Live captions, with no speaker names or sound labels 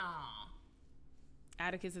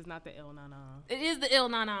Atticus is not the ill nana. It is the ill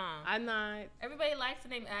nana. I'm not. Everybody likes the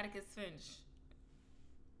name Atticus Finch.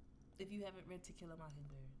 If you haven't read To Kill a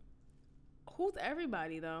Mockingbird. Who's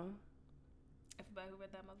everybody though? Everybody who read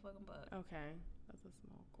that motherfucking book. Okay, that's a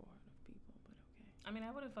small cohort of people, but okay. I mean, I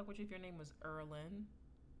wouldn't fuck with you if your name was Erlin.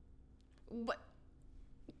 What?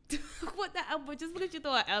 What the hell? But just because you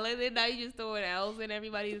throw an L in it, now you just throw an L's in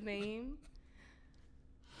everybody's name.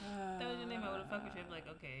 If that was your name, I would have fucked with you. I'm like,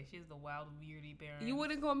 okay, she's the wild, weirdy parent. You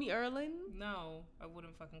wouldn't call me Erlin? No, I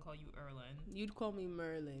wouldn't fucking call you Erlin. You'd call me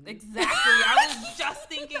Merlin. Exactly. I was just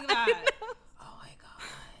thinking that. Oh my god.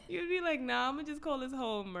 You'd be like, nah, I'm gonna just call this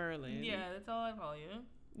whole Merlin. Yeah, that's all I call you.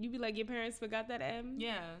 You'd be like, your parents forgot that M?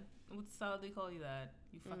 Yeah, I would solidly call you that.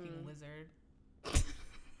 You fucking lizard.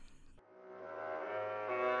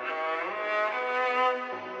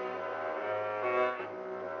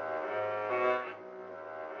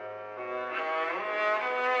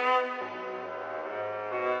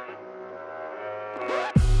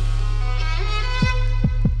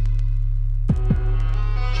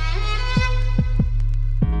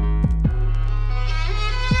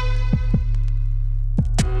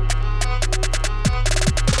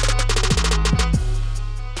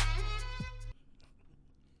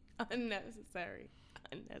 Unnecessary.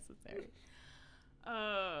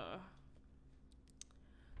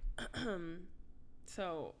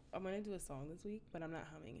 So I'm gonna do a song this week, but I'm not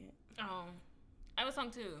humming it. Oh, I have a song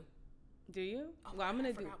too. Do you? Oh, well, I'm gonna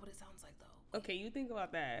I do. forgot what it sounds like though. Okay, you think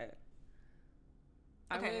about that.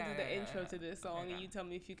 I'm Okay, gonna do the intro to this song, Okay, and you tell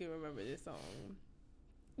me if you can remember this song.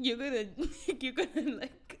 You're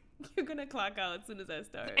gonna clock out as soon as I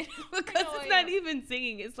start because it's not even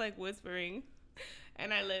singing; it's like whispering.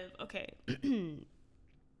 And I live. Okay.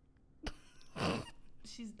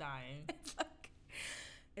 She's dying.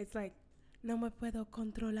 It's like, no me puedo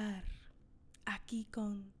controlar. Aquí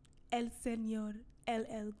con el señor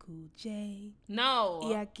LL Cool J. No.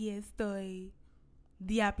 Y aquí estoy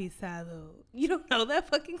diapisado. You don't know that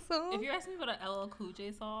fucking song? If you're asking me about an LL Cool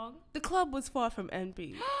J song, the club was far from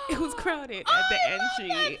empty. It was crowded at the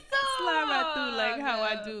entry. Slide right through like how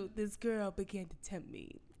I do. This girl began to tempt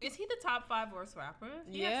me. Is he the top 5 worst rapper?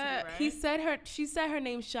 Yeah, right? he said her. She said her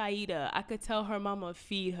name Shaida. I could tell her mama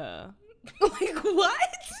feed her. Like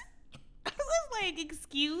what? I was like,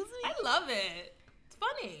 excuse me. I love it. It's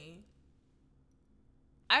funny.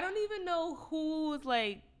 I don't even know who was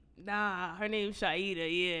like, nah, her name's Shaida.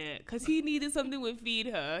 Yeah, cause he needed something with feed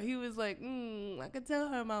her. He was like, I could tell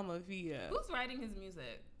her mama feed her. Who's writing his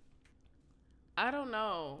music? I don't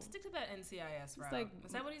know. Stick to that NCIS route. like-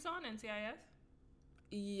 Is that what he's on, NCIS?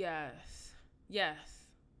 Yes.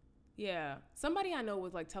 Yeah. Somebody I know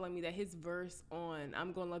was like telling me that his verse on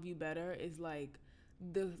 "I'm Gonna Love You Better" is like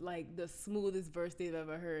the smoothest verse they've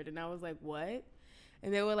ever heard, and I was like, what?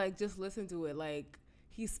 And they were like, just listen to it, like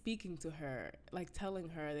he's speaking to her, like telling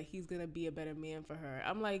her that he's gonna be a better man for her.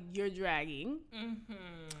 I'm like, you're dragging.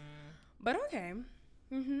 But okay.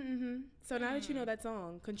 So now that you know that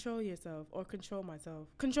song, "Control Yourself" or "Control Myself,"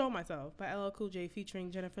 "Control Myself" by LL Cool J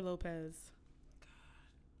featuring Jennifer Lopez.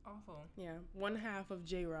 Awful. Yeah, one half of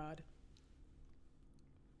J-Rod.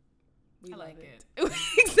 We I love like it.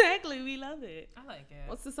 Exactly, we love it. I like it.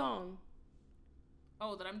 What's the song?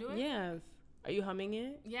 Oh, that I'm doing? Yes. Are you humming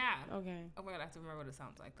it? Yeah. Okay. Oh my god, I have to remember what it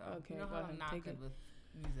sounds like though. Okay, You know go how ahead, I'm not take good it. with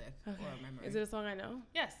music or memory. Is it a song I know?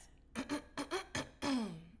 Yes.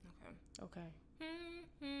 Okay.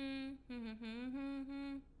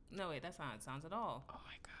 No, wait, that's not how it sounds at all. Oh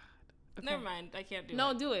my god. Okay. Never mind, I can't do it.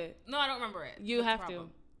 No, do it. No, I don't remember it. You That's have the problem.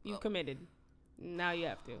 to. You've committed. Now you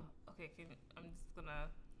have to. Okay, I'm just gonna.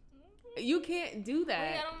 You can't do that.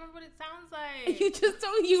 Wait, I don't remember what it sounds like. You just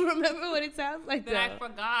told me you remember what it sounds like. Then I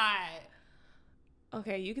forgot.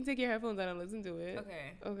 Okay, you can take your headphones out and listen to it.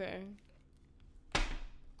 Okay.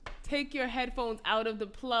 Take your headphones out of the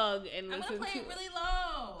plug and I'm listen gonna play to it really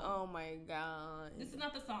low. Oh my god. This is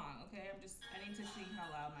not the song, okay? I need to see how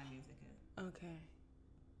loud my music is. Okay.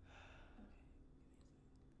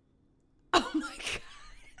 Oh my god.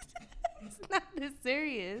 It's not this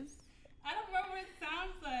serious. I don't remember what it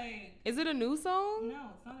sounds like. Is it a new song?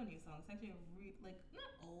 No, it's not a new song. It's actually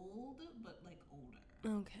not old, but like older.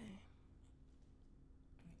 Okay.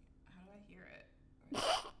 How do I hear it? It's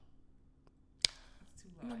too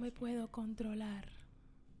low. No me puedo controlar.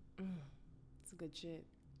 It's good shit.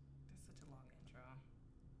 That's such a long intro.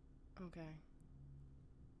 Okay.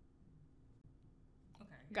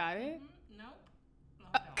 Okay. Got it? Mm-hmm. Nope. No,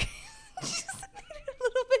 I don't. Just need it a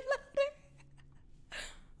little bit louder.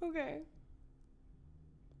 Okay.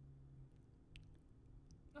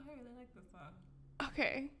 Oh, I really like this song.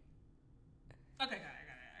 Okay. Okay, got it.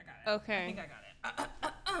 I got it. Okay. I think I got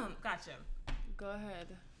it. Gotcha. Go ahead.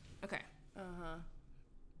 Okay. Uh-huh.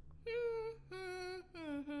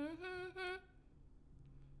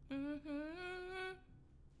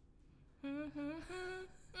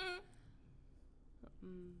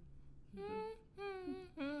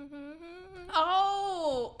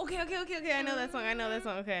 Oh, okay. I know that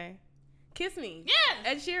song. Okay. Kiss Me. Yes.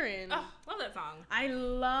 Ed Sheeran. Oh, love that song. I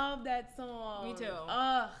love that song. Me too.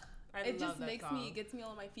 Ugh. It love just that makes song. me, it gets me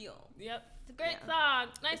all my feel. Yep. It's a great song.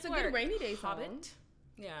 Nice It's a work. good rainy day song. Hobbit.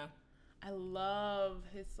 Yeah. I love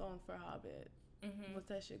his song for Hobbit. Mm-hmm. What's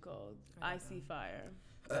that shit called? I I don't See know. Fire.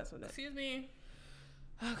 That's what that. Excuse me.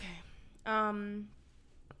 Okay.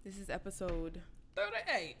 This is episode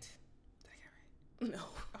 38. no.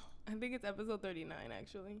 I think it's episode 39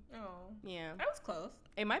 actually. Oh. Yeah. I was close.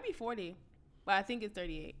 It might be 40, but I think it's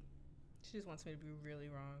 38. She just wants me to be really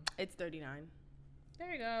wrong. It's 39.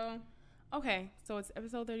 There you go. Okay, so it's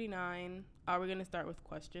episode 39. Are we gonna start with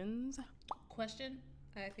questions? Question?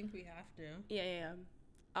 I think we have to. Yeah.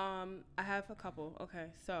 I have a couple. Okay,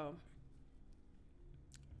 so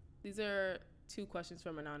these are two questions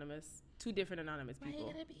from two different anonymous people. Why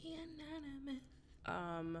you gotta be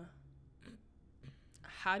anonymous?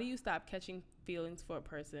 How do you stop catching feelings for a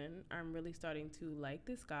person? I'm really starting to like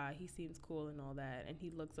this guy. He seems cool and all that, and he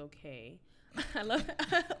looks okay. I love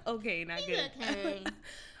okay, not He's good. okay.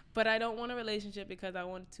 But I don't want a relationship because I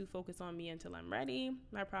want to focus on me until I'm ready.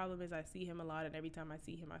 My problem is I see him a lot, and every time I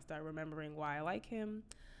see him, I start remembering why I like him.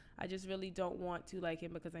 I just really don't want to like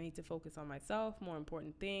him because I need to focus on myself, more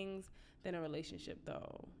important things than a relationship,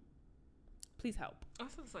 though. Please help. I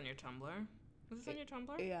saw this on your Tumblr. Was this on your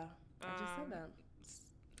Tumblr? Yeah, I just said that. Is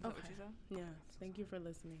that what you said? Yeah, thank you for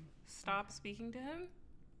listening. Stop speaking to him?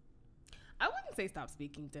 I wouldn't say stop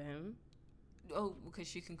speaking to him. Oh, because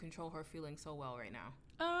she can control her feelings so well right now.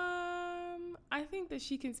 I think that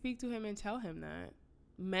she can speak to him and tell him that.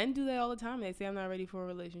 Men do that all the time. They say I'm not ready for a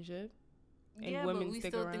relationship. And yeah, women but we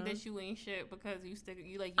stick still around. think that you ain't shit because you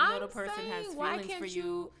know the person has feelings for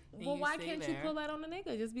you. Well, why can't you pull that on a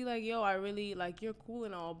nigga? Just be like, yo, I really like you're cool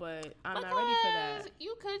and all, but I'm not ready for that.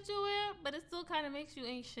 You could do it, but it still kind of makes you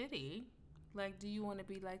ain't shitty. Like, do you want to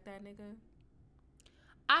be like that nigga?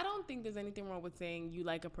 I don't think there's anything wrong with saying you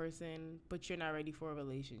like a person, but you're not ready for a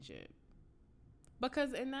relationship.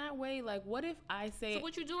 Because in that way, like, what if I say... So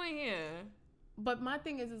what you doing here? But my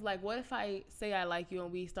thing is like, what if I say I like you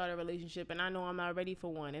and we start a relationship and I know I'm not ready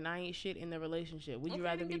for one and I ain't shit in the relationship? Would you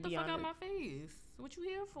rather me get the be fuck honest? out my face? What you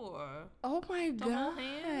here for? Oh my to god! hold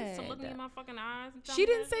hands? To look me in my fucking eyes? And She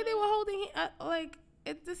didn't say they were holding like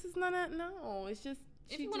it. This is not a no. It's just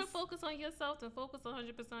if you want to focus on yourself, then focus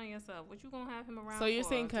 100% on yourself. What you gonna have him around? So you're for?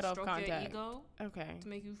 saying cut to off stroke contact? Your ego? Okay. To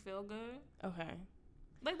make you feel good? Okay.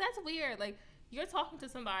 Like that's weird. Like you're talking to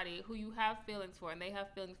somebody who you have feelings for, and they have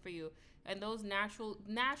feelings for you, and those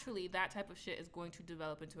naturally that type of shit is going to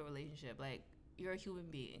develop into a relationship. Like you're a human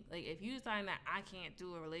being. Like if you decide that I can't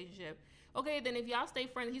do a relationship, okay, then if y'all stay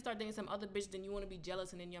friends, he start dating some other bitch, then you want to be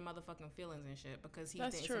jealous and in your motherfucking feelings and shit because he's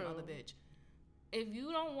dating some other bitch. If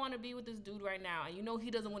you don't want to be with this dude right now, and you know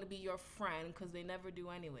he doesn't want to be your friend because they never do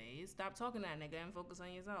anyways, stop talking to that nigga and focus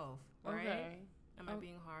on yourself. Right? Okay. Am I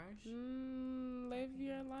being harsh? Live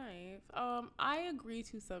your life. I agree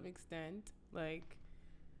to some extent. Like,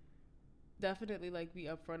 definitely, like, be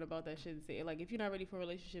upfront about that shit and say, like, if you're not ready for a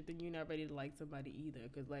relationship, then you're not ready to like somebody either.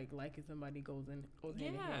 Because, like, liking somebody goes hand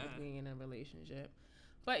in hand with being in a relationship.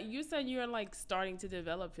 But you said you're, like, starting to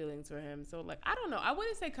develop feelings for him. So, like, I don't know. I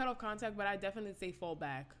wouldn't say cut off contact, but I definitely say fall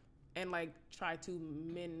back and, like, try to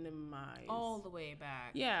minimize. All the way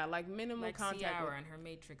back. Yeah, like, minimal like contact. Like Ciara and her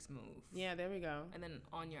Matrix move. Yeah, there we go. And then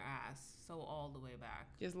on your ass. So all the way back.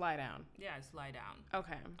 Just lie down. Yeah, just lie down.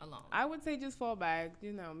 Okay. Alone. I would say just fall back,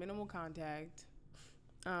 minimal contact.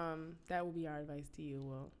 That would be our advice to you,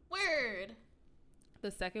 Will. Word.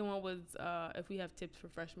 The second one was if we have tips for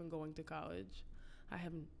freshmen going to college. I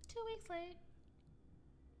haven't. 2 weeks late.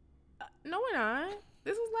 No, we're not.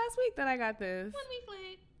 This was last week that I got this. 1 week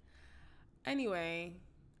late. Anyway,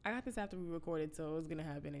 I got this after we recorded, so it was gonna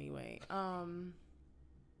happen anyway.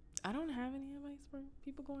 I don't have any advice for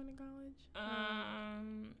people going to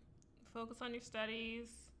college. Focus on your studies.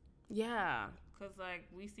 Yeah. Cause like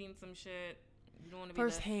we seen some shit. You don't want to be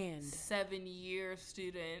firsthand 7-year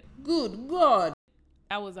student. Good God.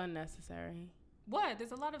 That was unnecessary. What?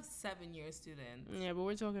 There's a lot of 7-year students. Yeah, but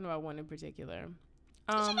we're talking about one in particular.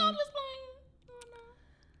 She not just playing. No.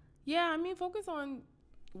 Yeah, I mean, focus on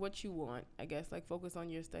what you want, I guess. Like, focus on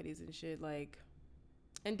your studies and shit. Like,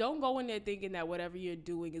 and don't go in there thinking that whatever you're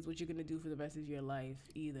doing is what you're going to do for the rest of your life,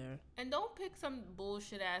 either. And don't pick some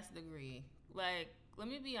bullshit-ass degree. Like let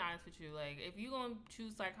me be honest with you. Like, if you're going to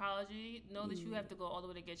choose psychology, know that you have to go all the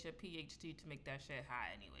way to get your PhD to make that shit high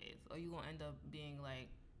anyways. Or you're going to end up being, like,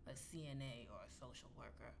 a CNA or a social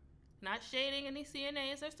worker. Not shading any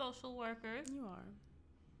CNAs or social workers. You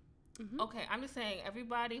are. Mm-hmm. Okay, I'm just saying,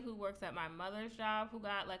 everybody who works at my mother's job who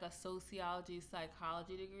got, like, a sociology,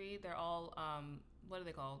 psychology degree, they're all, what are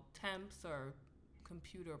they called? Temps or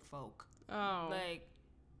computer folk. Oh. Like...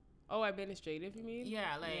 Oh, administrative, you mean?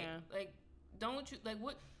 Yeah, like, don't you, like,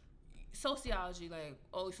 what, sociology, like,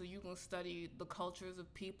 oh, so you gonna study the cultures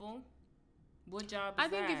of people? What job is that? I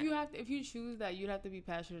think if you choose that, you'd have to be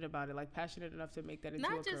passionate about it, like, passionate enough to make that into a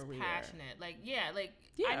career. Not just passionate, like,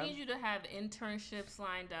 I need you to have internships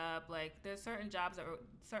lined up, like, there's certain jobs that,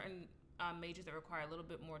 certain majors that require a little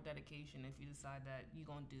bit more dedication if you decide that you're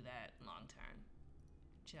gonna do that long term.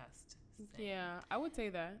 Just saying. Yeah, I would say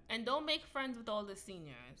that. And don't make friends with all the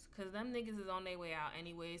seniors, because them niggas is on their way out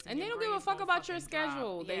anyways. And they don't give a fuck about your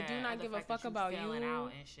schedule. They do not give a fuck about you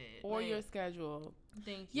out and shit. Or like, your schedule.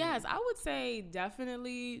 Thank you. Yes, I would say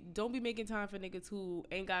definitely don't be making time for niggas who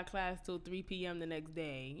ain't got class till 3 p.m. the next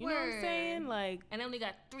day. You know what I'm saying? Like, and they only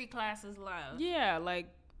got 3 classes left. Yeah,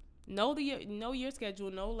 like, know your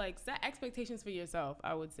schedule. Know, like, set expectations for yourself,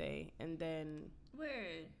 I would say. And then...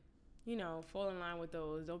 Word. You know, fall in line with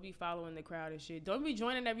those. Don't be following the crowd and shit. Don't be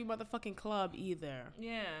joining every motherfucking club either.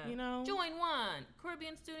 Yeah. You know? Join one.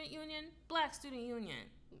 Caribbean Student Union, Black Student Union.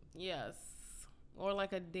 Yes. Or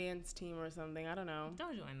like a dance team or something. I don't know.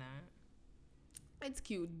 Don't join that. It's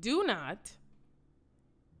cute. Do not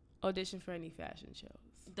audition for any fashion shows.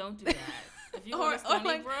 Don't do that. If you go to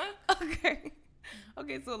Stony Brook. Okay.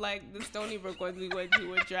 Okay, so like the Stony Brook ones we went to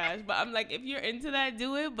were trash. But I'm like, if you're into that,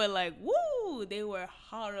 do it. But like, woo, they were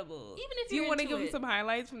horrible. Even if you want to give them some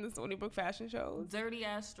highlights from the Stony Brook fashion shows? Dirty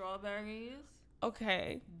ass strawberries.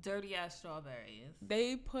 Okay. Dirty ass strawberries.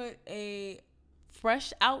 They put a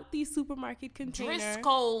fresh out the supermarket container.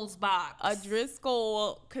 Driscoll's box. A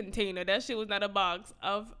Driscoll container. That shit was not a box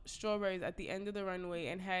of strawberries at the end of the runway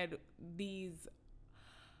and had these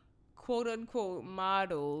quote unquote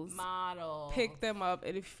models pick them up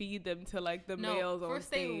and feed them to like the males on stage.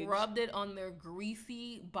 First they rubbed it on their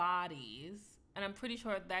greasy bodies, and I'm pretty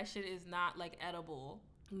sure that shit is not like edible.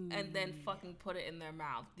 And then fucking put it in their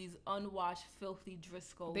mouth. These unwashed, filthy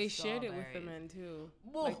Driscoll. They shared it with the men too.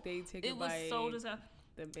 Whoa. Like they take a bite. It was so disgusting.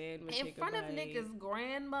 The band would take a bite. In front of niggas'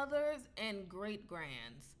 grandmothers and great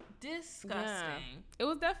grands. Disgusting. Yeah. It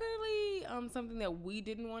was definitely something that we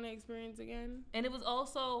didn't want to experience again. And it was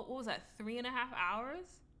also, what was that, 3.5 hours?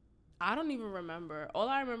 I don't even remember. All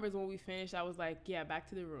I remember is when we finished, I was like, yeah, back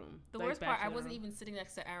to the room. The worst part, I wasn't even sitting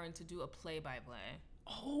next to Aaron to do a play-by-play.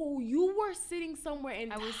 Oh, you were sitting somewhere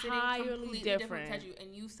entirely different.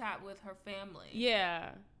 And you sat with her family. Yeah.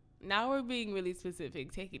 Now we're being really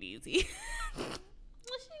specific. Take it easy. Well,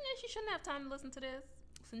 she shouldn't have time to listen to this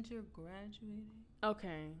since you're graduating.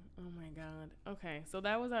 Okay. Oh, my God. Okay. So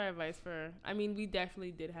that was our advice for... I mean, we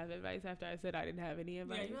definitely did have advice after I said I didn't have any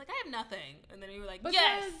advice. Yeah, you were like, I have nothing. And then you were like, because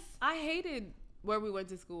yes! I hated where we went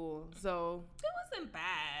to school, so... It wasn't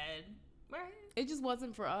bad. Right? It just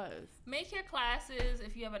wasn't for us. Make your classes,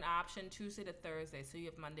 if you have an option, Tuesday to Thursday, so you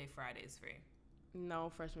have Monday, Fridays free.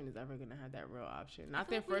 No freshman is ever gonna have that real option. Not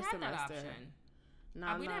their first semester.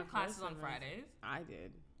 No, we didn't have classes on Fridays. I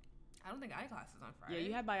did. I don't think I had classes on Fridays. Yeah,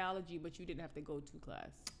 you had biology, but you didn't have to go to class.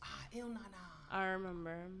 Ew, nah. I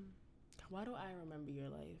remember. Why do I remember your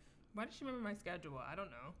life? Why did she remember my schedule? I don't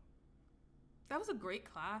know. That was a great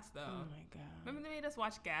class, though. Oh, my God. Remember they made us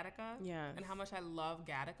watch Gattaca? Yeah. And how much I love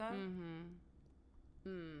Gattaca?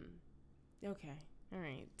 Okay. All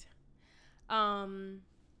right. I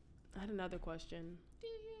had another question. Do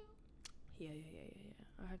you?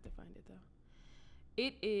 Yeah. I have to find it, though.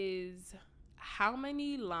 It is, how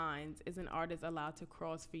many lines is an artist allowed to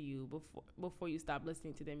cross for you before you stop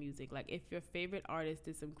listening to their music? Like, if your favorite artist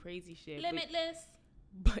did some crazy shit. Limitless.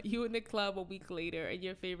 But you in the club a week later and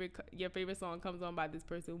your favorite song comes on by this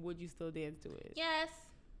person, would you still dance to it? Yes.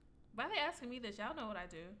 Why are they asking me this? Y'all know what I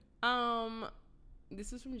do.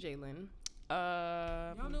 This is from Jalen.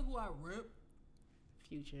 Y'all know who I rip?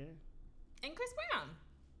 Future. And Chris Brown.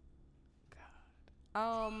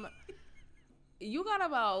 God. You got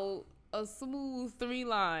about a smooth 3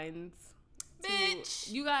 lines.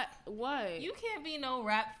 Bitch. You got what? You can't be no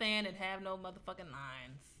rap fan and have no motherfucking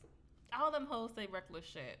lines. All them hoes say reckless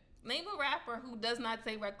shit. Name a rapper who does not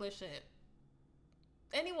say reckless shit.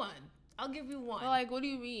 Anyone. I'll give you one. Well, like, what do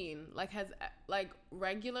you mean? Like,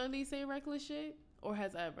 regularly say reckless shit? Or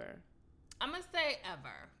has ever? I'm going to say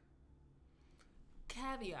ever.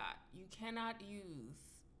 Caveat. You cannot use.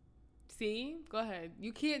 See? Go ahead.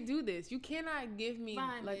 You can't do this. You cannot give me,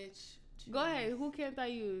 fine, bitch. choose. Go ahead. Who can't I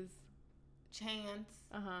use? Chance.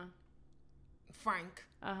 Frank.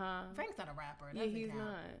 Frank's not a rapper. Yeah, he's count.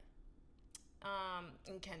 Not.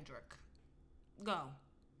 And Kendrick. Go.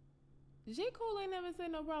 J. Cole ain't never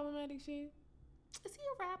said no problematic shit. Is he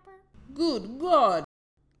a rapper? Good God.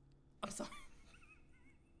 I'm sorry.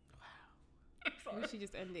 Wow. We should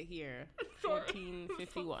just end it here.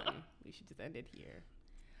 14:51. We should just end it here.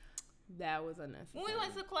 That was unnecessary. When we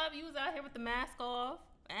went to the club, you was out here with the mask off.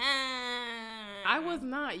 I was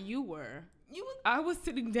not. You were. You was. I was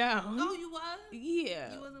sitting down. Oh, you was?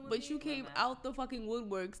 Yeah. You wasn't with but me? you came out the fucking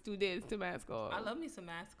woodworks to dance to mask off. I love me some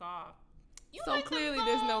mask off. You so like clearly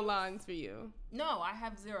there's no lines for you. No, I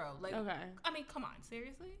have zero. Like, okay. I mean, come on,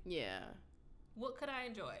 seriously? Yeah. What could I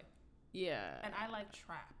enjoy? Yeah. And I like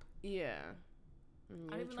trap. Yeah.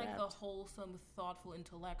 I don't even like the wholesome, thoughtful,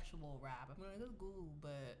 intellectual rap. I'm like, it's cool,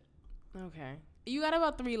 but... Okay. You got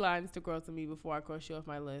about 3 lines to cross to me before I cross you off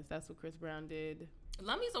my list. That's what Chris Brown did.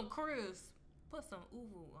 Love me some Chris. Put some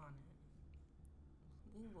uvu on it.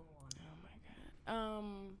 Uvu on it. Oh, my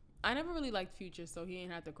God. I never really liked Future, so he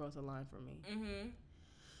ain't have to cross a line for me.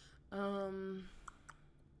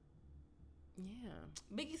 Yeah.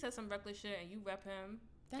 Biggie said some reckless shit, and you rep him.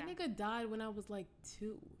 That nigga died when I was like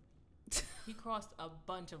 2. He crossed a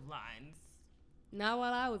bunch of lines. Not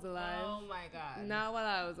while I was alive. Oh my God. Not while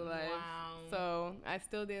I was alive. Wow. So I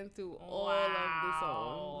still dance to all of the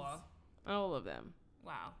songs. All of them.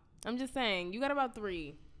 Wow. I'm just saying, you got about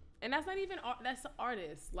 3. And that's not even, that's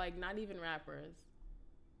artists, like not even rappers.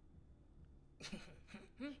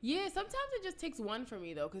 Yeah, sometimes it just takes one for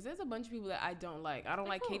me though, because there's a bunch of people that I don't like. I don't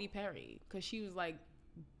like Katy Perry, because she was like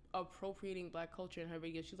appropriating black culture in her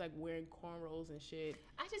videos. She was like wearing cornrows and shit.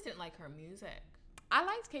 I just didn't like her music. I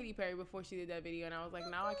liked Katy Perry before she did that video, and I was like,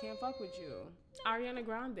 now I can't fuck with you. Ariana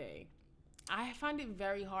Grande. I find it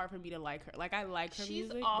very hard for me to like her. Like, I like her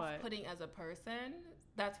music, she's off-putting as a person.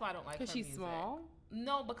 That's why I don't like her music. Because she's small?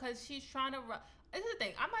 No, because she's trying to... This is the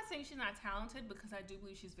thing. I'm not saying she's not talented, because I do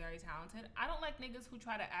believe she's very talented. I don't like niggas who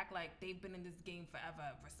try to act like they've been in this game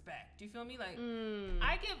forever. Respect. Do you feel me? Like,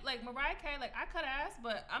 I give, like, Mariah Carey, like, I cut ass,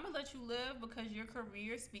 but I'm gonna let you live because your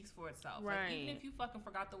career speaks for itself. Right. Like, even if you fucking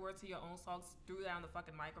forgot the words to your own songs, threw down the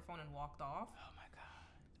fucking microphone and walked off. Oh my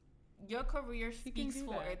God. Your career speaks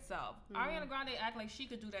for itself. Mm-hmm. Ariana Grande act like she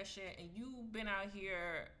could do that shit, and you've been out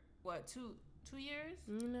here, what, two years?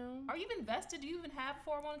 No. Are you even invested? Do you even have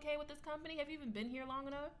 401k with this company? Have you even been here long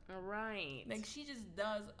enough? Right. Like, she just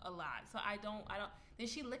does a lot. So I don't. Then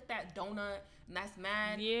she licked that donut, and that's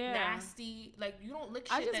mad nasty. Like, you don't lick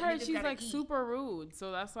shit. I just that heard niggas she's gotta like eat. super rude,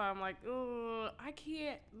 so that's why I'm like, I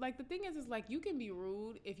can't. Like, the thing is like, you can be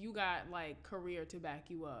rude if you got like career to back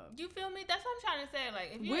you up. You feel me? That's what I'm trying to say.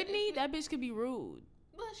 Like, if you, Whitney, that bitch could be rude.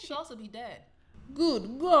 Well, she could also be dead.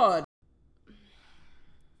 Good God.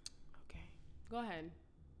 Okay, go ahead.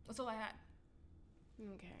 That's all I had.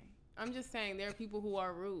 Okay. I'm just saying there are people who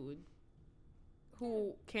are rude,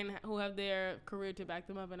 who have their career to back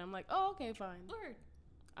them up, and I'm like, oh, okay, fine. Word.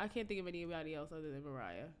 I can't think of anybody else other than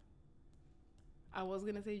Mariah. I was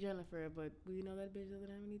gonna say Jennifer, but we know that bitch doesn't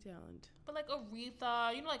have any talent. But like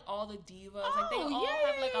Aretha, you know, like all the divas, like they all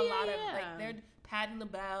have like a lot of like they're patting the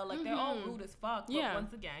bell, like they're all rude as fuck. But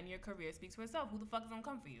once again, your career speaks for itself. Who the fuck is gonna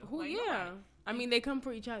come for you? Who? Like, Yeah. nobody. I mean, they come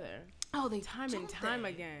for each other. Oh, they time and time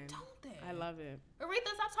again. Don't they? I love it.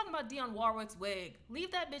 Aretha, stop talking about Dionne Warwick's wig.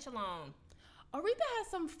 Leave that bitch alone. Aretha has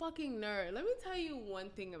some fucking nerve. Let me tell you one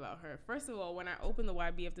thing about her. First of all, when I opened the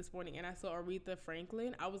YBF this morning and I saw Aretha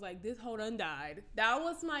Franklin, I was like, this hoe done died. That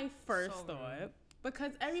was my first thought.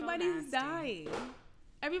 Because everybody's dying.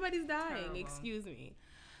 Everybody's dying. Terrible. Excuse me.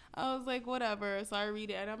 I was like, whatever. So I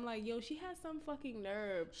read it and I'm like, yo, she has some fucking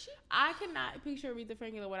nerve. I could not picture Aretha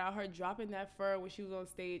Franklin without her dropping that fur when she was on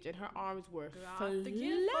stage and her arms were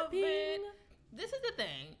flapping. This is the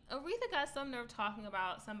thing. Aretha got some nerve talking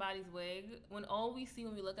about somebody's wig when all we see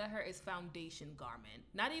when we look at her is foundation garment.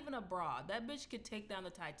 Not even a bra. That bitch could take down the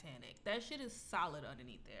Titanic. That shit is solid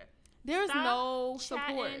underneath there. There's no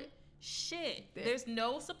support. Shit. There's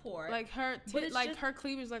no support. Like her her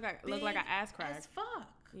cleavage look like an ass crack. As fuck.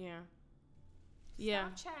 Yeah.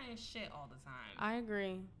 Stop chatting shit all the time. I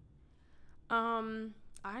agree.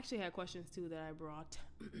 I actually had questions too that I brought.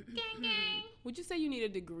 Gang gang. Would you say you need a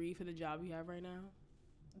degree for the job you have right now?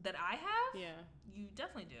 That I have? Yeah. You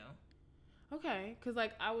definitely do. Okay, because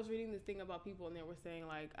like I was reading this thing about people and they were saying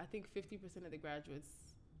like I think 50% of the graduates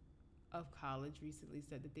of college recently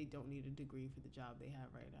said that they don't need a degree for the job they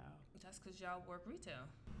have right now. That's because y'all work retail.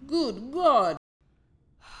 Good God.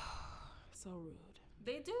 So rude.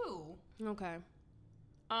 They do. Okay.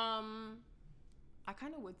 I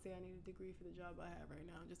kind of would say I need a degree for the job I have right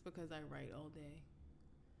now just because I write all day.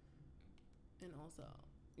 And also,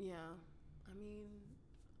 yeah, I mean,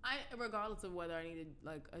 I regardless of whether I needed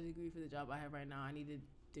like a degree for the job I have right now, I need a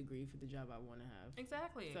degree for the job I want to have.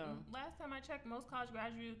 Exactly. So Last time I checked, most college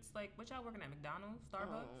graduates, like, what y'all working at? McDonald's,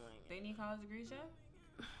 Starbucks? They need college degrees yet?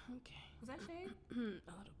 Okay. Was that shade?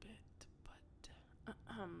 A little bit, but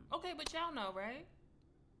Okay, but y'all know, right?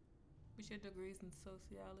 What's your degrees in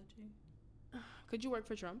sociology? could you work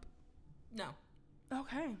for Trump? No.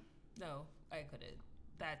 Okay. No, I couldn't.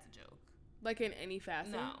 That's a joke. Like in any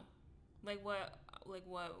facet? No. Like what?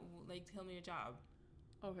 Like, tell me your job.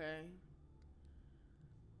 Okay.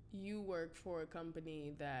 You work for a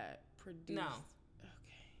company that produced... No.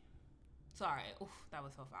 Okay. Sorry. Oof, that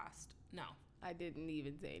was so fast. No. I didn't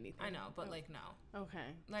even say anything. I know, but like, no. Okay.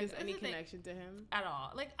 Like, Just any that's the thing. connection to him? At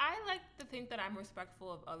all. Like, I like to think that I'm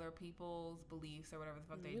respectful of other people's beliefs or whatever the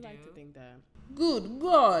fuck they You do. like to think that. Good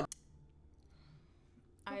God.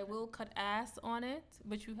 I will cut ass on it,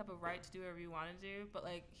 but you have a right to do whatever you want to do. But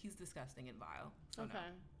like, he's disgusting and vile. So Okay.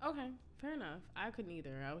 no. Okay. Fair enough. I couldn't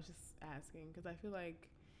either. I was just asking because I feel like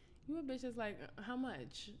you a bitch is like, how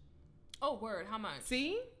much? Oh, word. How much?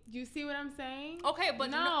 See? You see what I'm saying? Okay,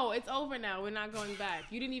 but no, it's over now. We're not going back.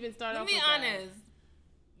 You didn't even start Let off me with be honest.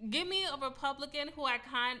 Give me a Republican who I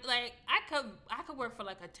like. I could work for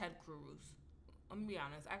like a Ted Cruz. Let me be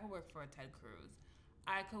honest. I could work for a Ted Cruz.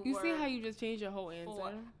 I could. You work see how you just changed your whole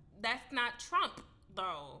answer? That's not Trump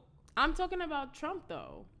though. I'm talking about Trump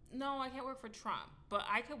though. No, I can't work for Trump, but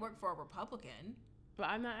I could work for a Republican. But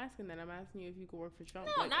I'm not asking that. I'm asking you if you could work for Trump.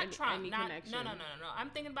 No, like, not Trump. Any No. I'm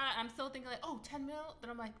thinking about it. I'm still thinking like, oh, 10 mil. Then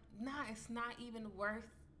I'm like, nah, it's not even worth.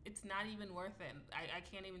 It's not even worth it. I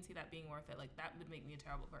can't even see that being worth it. Like that would make me a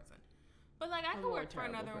terrible person. But like I could work for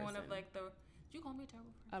another one of like the. Did you call me a terrible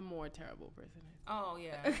person? A more terrible person. Oh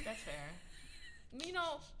yeah, that's fair. You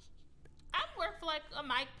know, I'd work for like a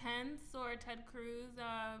Mike Pence or a Ted Cruz.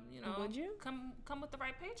 You know, would you come with the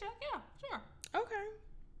right paycheck? Yeah, sure. Okay,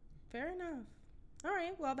 fair enough. All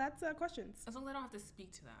right, well, that's questions. As long as I don't have to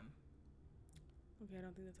speak to them. Okay, I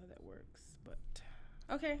don't think that's how that works, but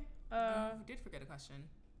okay. You did forget a question.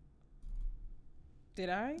 Did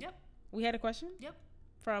I? Yep. We had a question? Yep.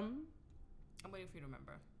 From? I'm waiting for you to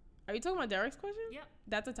remember. Are you talking about Derek's question? Yep.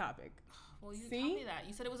 That's a topic. Well, you didn't tell me that.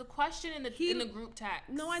 You said it was a question in the group text.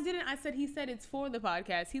 No, I didn't. I said he said it's for the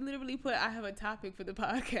podcast. He literally put, I have a topic for the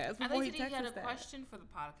podcast. I thought he had a question for the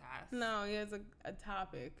podcast. No, he has a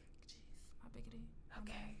topic. Jeez, my biggity.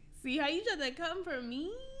 Okay. See how you tried to come for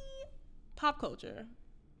me? Pop culture.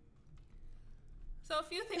 So a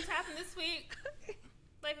few things happened this week.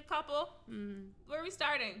 Like a couple. Where are we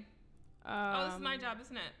starting? This is my job,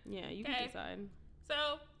 isn't it? Yeah, you can decide.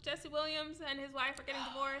 So Jesse Williams and his wife are getting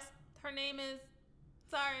divorced. Her name is,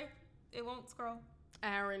 sorry, it won't scroll.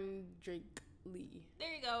 Aaron Drake Lee.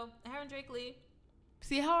 There you go, Aaron Drake Lee.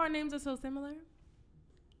 See how our names are so similar?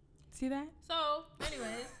 See that? So,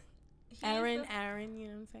 anyways. Aaron, you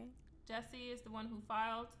know what I'm saying? Jesse is the one who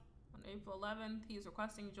filed on April 11th. He is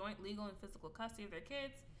requesting joint legal and physical custody of their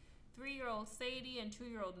kids. 3-year-old Sadie and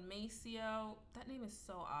 2-year-old Maceo. That name is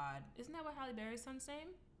so odd. Isn't that what Halle Berry's son's name?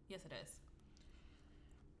 Yes, it is.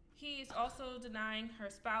 He's also denying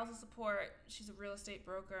her spousal support. She's a real estate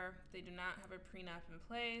broker. They do not have a prenup in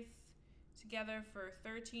place. Together for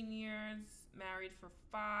 13 years. Married for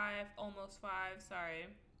 5, almost 5, sorry.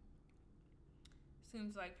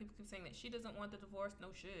 Seems like people keep saying that she doesn't want the divorce. No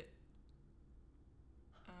shit.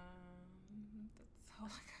 That's all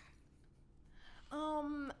I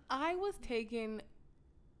got. I was taken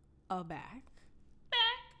aback.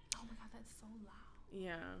 Oh my god, that's so loud.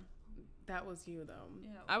 Yeah, that was you though.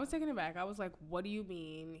 Yeah. I was taken aback. I was like, "What do you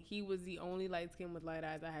mean? He was the only light skin with light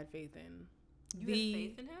eyes I had faith in." You had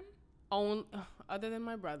faith in him? Other than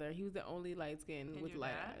my brother, he was the only light skin And with your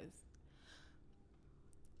light dad? eyes.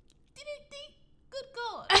 Good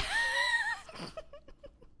God.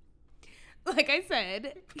 Like I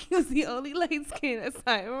said, he was the only light skin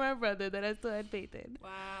aside from my brother that I still had faith in.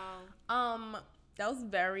 Wow. That was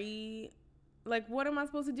very, like, what am I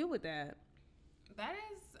supposed to do with that? That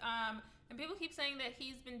is, and people keep saying that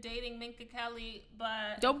he's been dating Minka Kelly,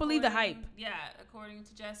 but don't believe the hype. Yeah, according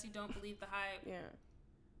to Jesse, don't believe the hype. Yeah.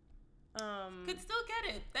 Could still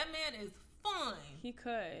get it. That man is fine. He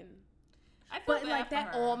could. I feel but bad like for that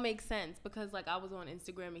her. all makes sense because like I was on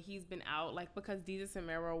Instagram and he's been out like because Jesus and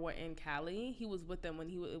Mero were in Cali. He was with them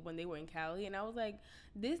when they were in Cali, and I was like,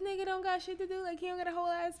 this nigga don't got shit to do. Like he don't got a whole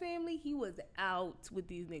ass family. He was out with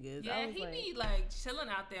these niggas. Yeah, he be like chilling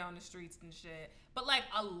out there on the streets and shit. But like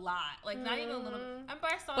a lot, like not even a little.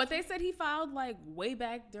 But they said he filed like way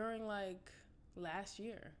back during like last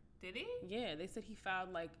year. Did he? Yeah, they said he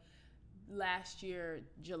filed like last year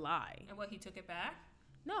July. And what, he took it back?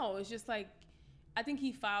 No, it's just like I think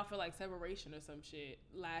he filed for like separation or some shit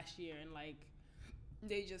last year, and like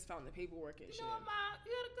they just found the paperwork and shit. You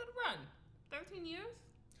had a good run. 13 years?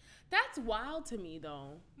 That's wild to me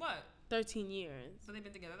though. What? 13 years. So they've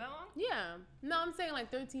been together that long? Yeah. No, I'm saying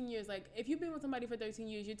like 13 years. Like if you've been with somebody for 13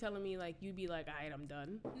 years, you're telling me like you'd be like, all right, I'm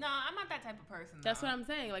done. No, I'm not that type of person. That's what I'm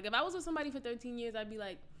saying. Like if I was with somebody for 13 years, I'd be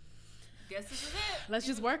like, guess this is it. Let's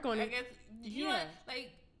just work on it. I guess, you know,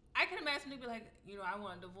 like, I can imagine they'd be like, you know, I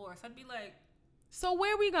want a divorce. I'd be like, so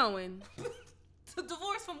where we going? To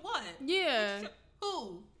divorce from what? Yeah.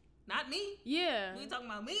 Who? Not me. Yeah. We ain't talking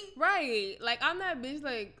about me. Right. Like I'm that bitch.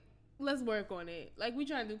 Like let's work on it. Like we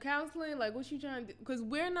trying to do counseling. Like what you trying to do? Because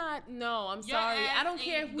we're not. No, I'm sorry. I don't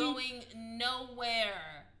care if we going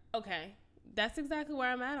nowhere. Okay, that's exactly where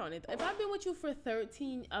I'm at on it. If I've been with you for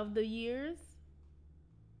 13 of the years.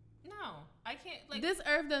 No, I can't. Like this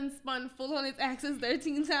earth done spun full on its axis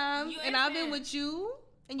 13 times, and I've been with you,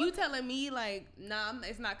 and you telling me like, nah,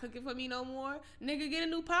 it's not cooking for me no more. Nigga, get a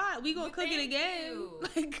new pot. We gonna cook it again.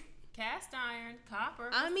 Like cast iron,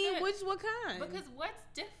 copper. I mean, what kind? Because what's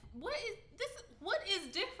different? What is this? What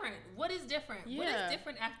is different? What is different? Yeah. What is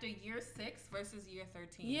different after year 6 versus year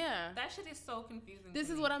 13? Yeah, that shit is so confusing. This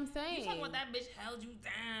is what I'm saying. You talking about that bitch held you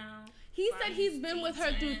down? He said he's been with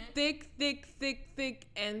her through thick,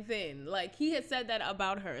 and thin. Like he had said that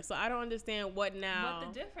about her. So I don't understand what now.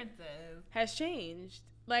 What the difference is has changed.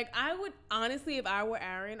 Like I would honestly, if I were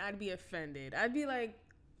Aaron, I'd be offended. I'd be like,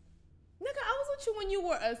 nigga, I was with you when you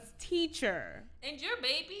were a teacher, and your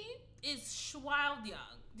baby is wild young.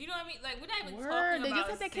 Do you know what I mean? Like we're not even talking about. They just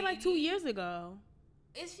had that kid like 2 years ago.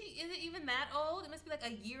 Is it even that old? It must be like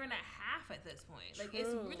a year and a half at this point. Like it's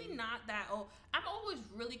really not that old. I'm always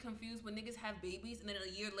really confused when niggas have babies and then a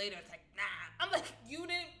year later it's like, nah. I'm like, you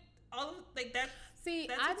didn't all of like that. See,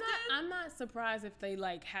 I'm not surprised if they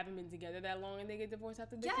like haven't been together that long and they get divorced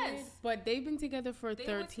after the kid. But they've been together for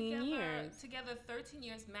 13 years. Together 13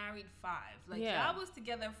 years, married 5. Like y'all was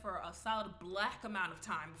together for a solid black amount of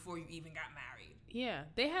time before you even got married. Yeah,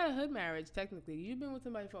 they had a hood marriage technically. You've been with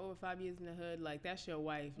somebody for over 5 years in the hood, like that's your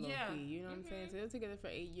wife, low key. You know what I'm saying? So they were together for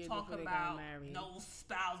 8 years before they got married. No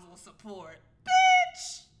spousal support,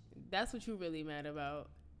 bitch. That's what you really mad about.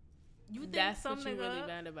 You think that's some what you really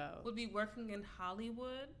mad about? Would be working in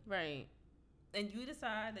Hollywood, right? And you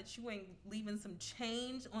decide that you ain't leaving some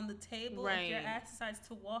change on the table if your ass decides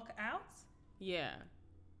to walk out. Yeah.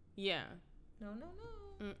 No.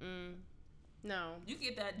 No. You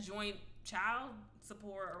get that joint child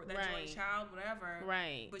support or that joint child whatever.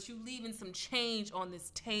 Right. But you leaving some change on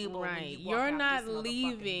this table. Right. You're not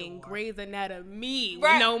leaving Grey's Anatomy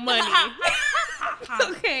with no money.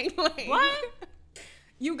 Okay. Like, what?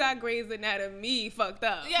 You got Grey's Anatomy fucked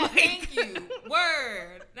up. Yeah, thank you.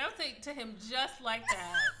 Word. Now say to him just like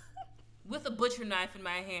that. With a butcher knife in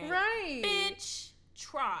my hand. Right. Bitch,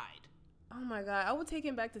 tried. Oh my God. I would take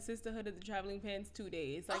him back to Sisterhood of the Traveling Pants 2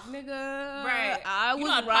 days. Like, nigga, I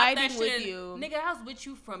was riding with you. Nigga, I was with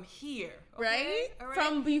you from here. Okay? Right? All right?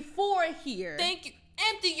 From before here. Thank you.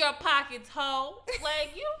 Empty your pockets, hoe.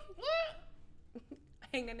 Like, you, what?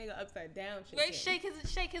 Hang that nigga upside down. Right, shake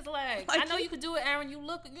his leg. Like, I know you could do it, Aaron. You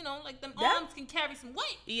look, like them arms can carry some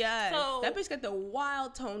weight. Yes. So, that bitch got the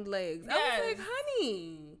wild toned legs. Yes. I was like,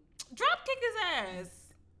 honey. Drop kick his ass.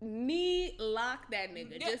 Knee lock that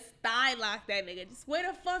nigga. Yeah. Just thigh lock that nigga. Just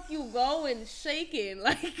where the fuck you going shaking?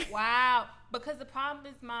 Like, wow. Because the problem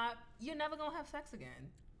is, you're never gonna have sex again.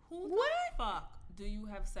 Who the fuck do you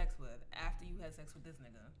have sex with after you had sex with this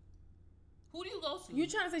nigga? Who do you go to? You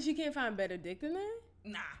trying to say she can't find better dick than that?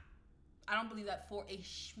 Nah. I don't believe that for a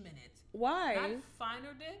minute. Why? Not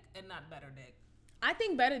finer dick and not better dick. I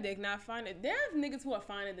think better dick, not finer. There are niggas who are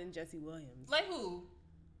finer than Jesse Williams. Like who?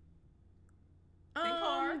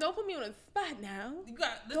 Don't put me on a spot now. You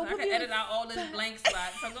got. Listen, I can edit out all this blank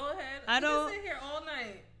spot. So go ahead. I don't. You can sit here all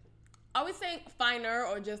night. Are we saying finer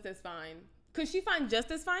or just as fine? Could she find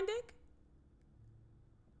just as fine dick?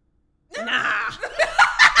 Nah.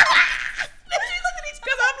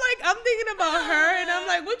 Because I'm thinking about her, and I'm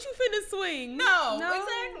like, what you finna swing? No,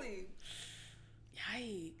 exactly.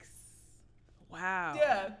 Yikes. Wow.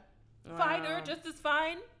 Yeah. Wow. Finer, just as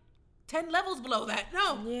fine. 10 levels below that.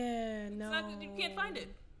 No. Yeah, no. You can't find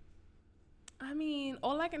it. I mean,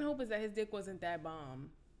 all I can hope is that his dick wasn't that bomb.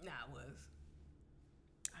 Nah, it was.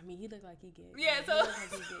 I mean, he looked like he get. Yeah, so. He looked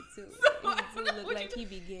like he get too. He do look like he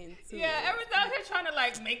be getting too. Yeah, everyone's out here trying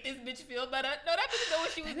to make this bitch feel better. No, that bitch know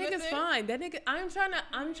what she was missing. That nigga's fine. That nigga, I'm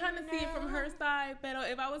trying to see it from her side. But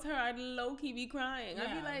if I was her, I'd low key be crying. Yeah.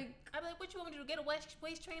 I'd be like, what you want me to do? Get a waist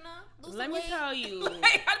trainer? Let me tell you.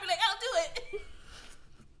 I'd be like, I'll do it.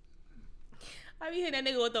 I be hitting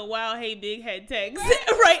that nigga with the wild hey big head text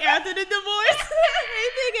right after the divorce. Hey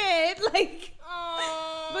big head, like,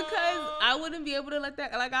 because I wouldn't be able to let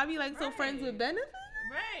that. Like, I'd be like so friends with benefits.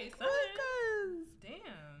 Right. Because damn.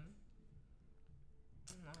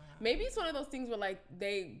 Maybe it's one of those things where like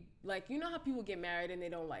they like, you know how people get married and they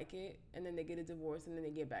don't like it, and then they get a divorce and then they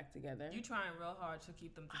get back together. You trying real hard to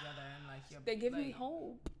keep them together and like they give like, me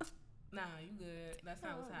hope. Nah, you good. That's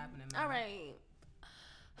not what's happening, man. All right.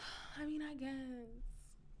 I mean, I guess.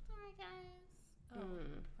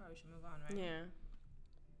 Probably should move on, right? Yeah.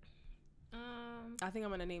 I think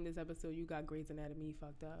I'm gonna name this episode "You Got Grey's Anatomy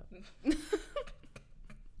Fucked Up." I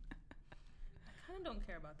kind of don't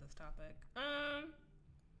care about this topic.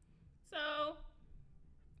 So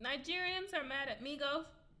Nigerians are mad at Migos.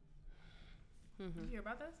 Did you hear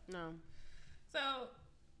about this? No. So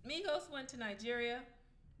Migos went to Nigeria.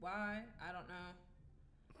 Why? I don't know.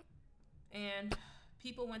 And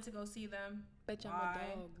people went to go see them. Bet I'm Why?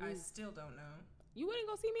 a dog. I still don't know. You wouldn't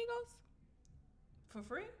go see Migos? For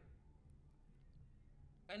free?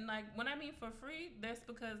 And like when I mean for free, that's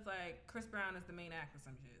because like Chris Brown is the main act or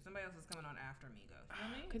some shit. Somebody else is coming on after Migos. You know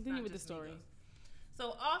what I mean? Continue with the story. Migos.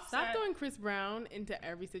 So Offset. Stop throwing Chris Brown into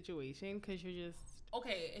every situation because you're just.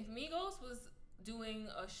 Okay, if Migos was doing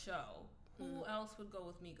a show, who else would go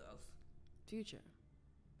with Migos? Future.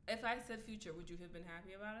 If I said Future, would you have been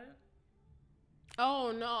happy about it?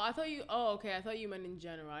 Oh no, I thought you. Oh, okay, I thought you meant in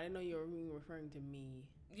general. I didn't know you were referring to me.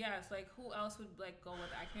 Yes, like who else would like go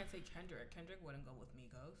with? I can't say Kendrick. Kendrick wouldn't go with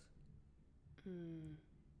Migos.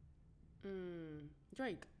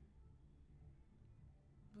 Drake.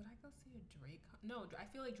 Would I go see a Drake? No, I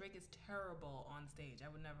feel like Drake is terrible on stage. I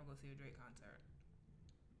would never go see a Drake concert.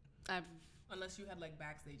 Unless you had like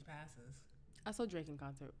backstage passes. I saw Drake in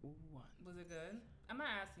concert once. Was it good? I'm not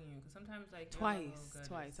asking you because sometimes like twice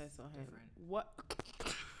I saw him. Different. What?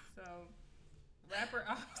 So, rapper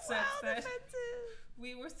Offset said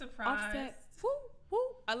we were surprised. Offset. Woo.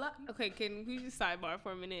 I love. Okay, can we just sidebar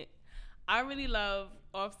for a minute? I really love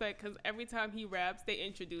Offset because every time he raps, they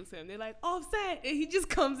introduce him. They're like, Offset! And he just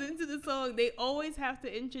comes into the song. They always have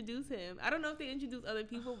to introduce him. I don't know if they introduce other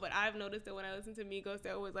people, but I've noticed that when I listen to Migos,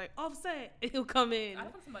 they're always like, Offset! And he'll come in. I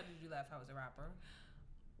don't want somebody to do that if I was a rapper.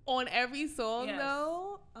 On every song, yes.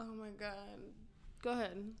 though? Oh, my God. Go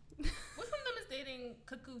ahead. Which one of them is dating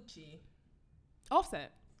Kikuchi?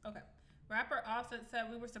 Offset. Okay. Rapper Offset said,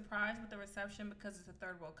 we were surprised with the reception because it's a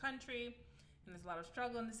third world country. And there's a lot of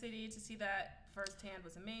struggle in the city. To see that firsthand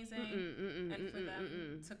was amazing. And for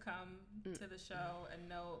them to come to the show and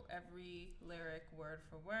know every lyric word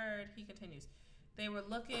for word. He continues. They were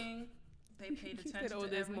looking. They paid attention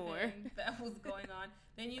to everything that was going on.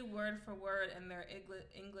 They knew word for word, and their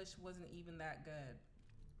English wasn't even that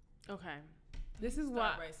good. Okay. This is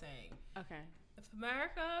what... by saying. Okay. If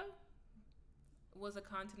America was a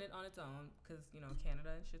continent on its own, because, you know, Canada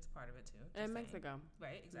and shit's part of it, too. And Mexico.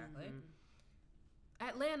 Right, exactly.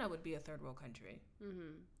 Atlanta would be a third world country.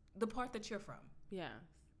 The part that you're from. Yeah.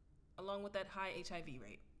 Along with that high HIV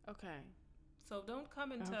rate. Okay. So don't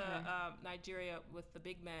come into Nigeria with the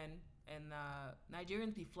big men, and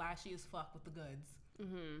Nigerians be flashy as fuck with the goods.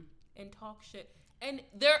 And talk shit. And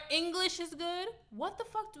their English is good? What the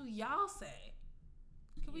fuck do y'all say?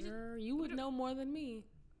 You would know more than me.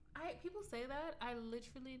 People say that. I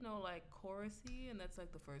literally know like chorusy, and that's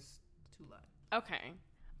like the first two lines. Okay.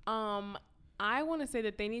 I want to say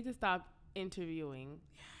that they need to stop interviewing.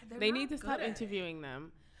 Yeah, they need to stop interviewing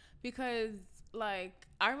them, because like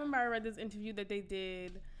I remember I read this interview that they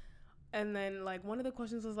did, and then like one of the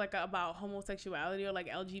questions was like about homosexuality or like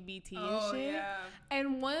LGBT and shit. Yeah.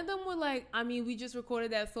 And one of them were like, I mean, we just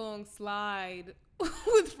recorded that song Slide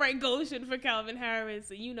with Frank Ocean for Calvin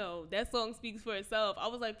Harris, and you know that song speaks for itself. I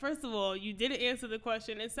was like, first of all, you didn't answer the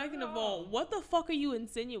question, and second of all, what the fuck are you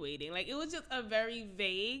insinuating? Like, it was just a very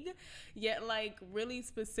vague yet like really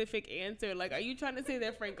specific answer. Like, are you trying to say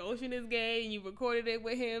that Frank Ocean is gay and you recorded it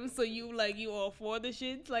with him, so you all for the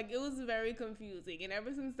shits? Like, it was very confusing, and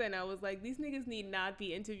ever since then I was like, these niggas need not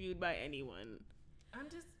be interviewed by anyone. I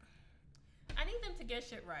need them to get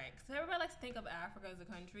shit right, because everybody likes to think of Africa as a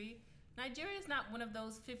country. Nigeria is not one of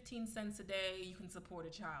those 15 cents a day you can support a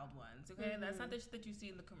child ones, okay? That's not the shit that you see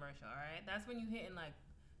in the commercial, all right? That's when you hit in, like,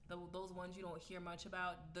 those ones you don't hear much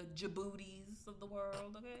about, the Djiboutis of the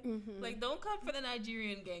world, okay? Like, don't come for the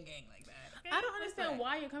Nigerian gang like that, okay? I don't understand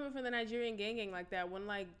why you're coming for the Nigerian gang like that when,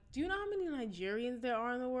 like, do you know how many Nigerians there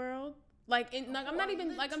are in the world? Like, I'm not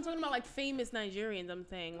even, like, I'm talking about, like, famous Nigerians, I'm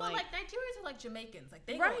saying. Well, like Nigerians are like Jamaicans. Like,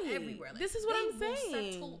 they go everywhere. Like, this is what I'm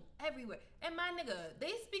saying. Settle everywhere. And my nigga,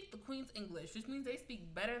 they speak the Queen's English, which means they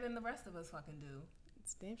speak better than the rest of us fucking do.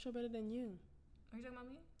 It's damn sure better than you. Are you talking about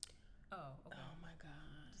me? Oh, okay. Oh my god.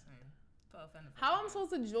 Just saying. Felt offended. How am I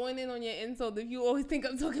supposed to join in on your insult if you always think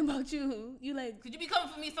I'm talking about you? You like, could you be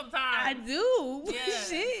coming for me sometimes? I do. Yeah.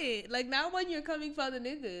 Shit. Like now when you're coming for the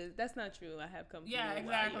niggas, that's not true. I have come for you. Yeah,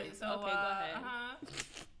 exactly. So okay, go ahead.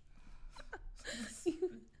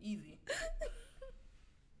 Easy.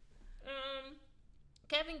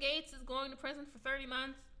 Kevin Gates is going to prison for 30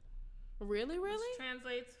 months. Really? Which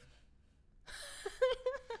translates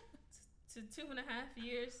to 2.5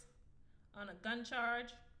 years on a gun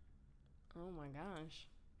charge. Oh my gosh.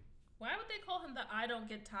 Why would they call him the I Don't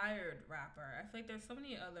Get Tired rapper? I feel like there's so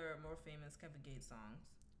many other more famous Kevin Gates songs.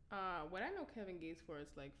 What I know Kevin Gates for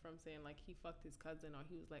is like from saying like he fucked his cousin or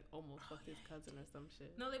he was like almost fucked his cousin or some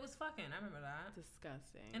shit. No, they was fucking. I remember that.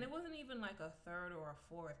 Disgusting. And it wasn't even like a third or a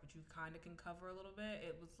fourth, but you kind of can cover a little bit.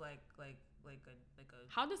 It was like a.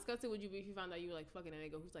 How disgusted would you be if you found out you were like fucking a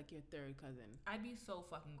nigga who's like your third cousin? I'd be so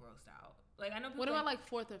fucking grossed out. Like I know people. What about like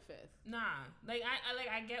fourth or fifth? Nah, like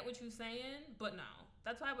I get what you're saying, but no.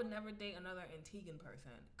 That's why I would never date another Antiguan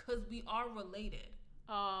person, cause we are related.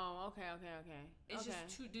 Oh, okay. It's just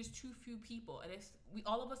there's too few people, and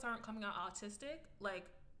all of us aren't coming out autistic. Like,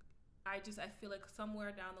 I feel like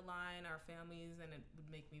somewhere down the line, our families, and it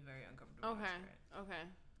would make me very uncomfortable. Okay.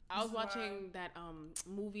 I was watching that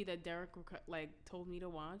movie that Derek like told me to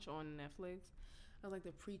watch on Netflix. I was like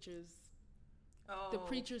The Preacher's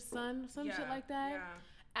Son, some shit like that. Yeah.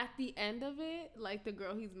 At the end of it, like the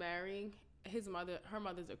girl he's marrying, her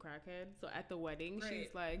mother's a crackhead. So at the wedding,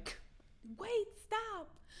 she's like, "Wait, stop!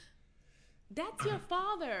 That's your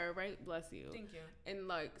father, right? Bless you." Thank you. And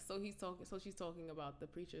like, so she's talking about the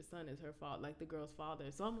preacher's son is her father, like the girl's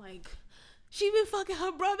father. So I'm like, she been fucking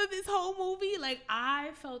her brother this whole movie. Like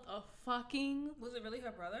I felt a fucking. Was it really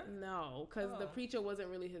her brother? No, because the preacher wasn't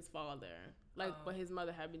really his father. Like, but his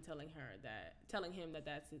mother had been telling him that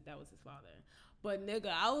that was his father. But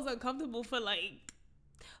nigga, I was uncomfortable for like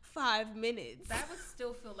 5 minutes. That would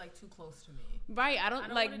still feel like too close to me. Right, I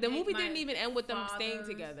don't like the movie didn't even end with them staying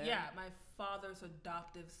together. Yeah, my father's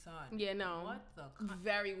adoptive son. Yeah, no. What the?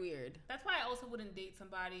 Very weird. That's why I also wouldn't date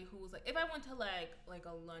somebody who was like, if I went to like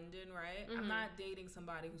a London, right? I'm not dating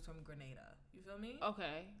somebody who's from Grenada. You feel me?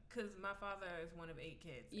 Okay. Because my father is one of 8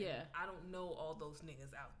 kids. Yeah. I don't know all those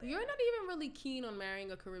niggas out there. You're not even really keen on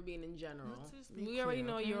marrying a Caribbean in general. We already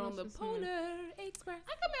know you're on the Polar Express.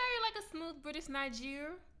 I could marry like a smooth British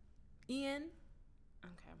Nigerian. Ian.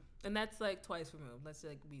 Okay. And that's like twice removed. Let's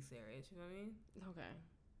like be serious. You know what I mean? Okay.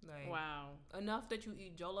 Like, wow. Enough that you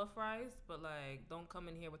eat jollof rice, but like don't come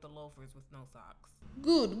in here with the loafers with no socks.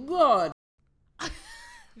 Good God.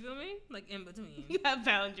 You feel me? Like in between. You have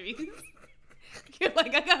boundaries. You're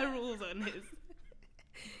like, I got rules on this.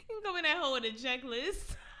 You can come in that hole with a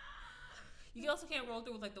checklist. You also can't roll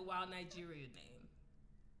through with like the wild Nigerian name.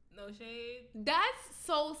 No shade. That's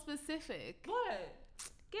so specific. What?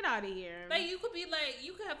 Get out of here. Like you could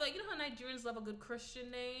have like, you know how Nigerians love a good Christian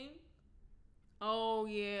name? Oh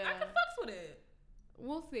yeah. I can fucks with it.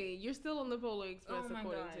 We'll see. You're still on the Polar Express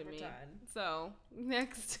according to me. So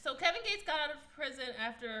next. So Kevin Gates got out of prison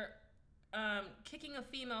after kicking a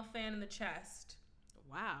female fan in the chest.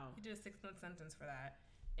 Wow. He did a 6-month sentence for that.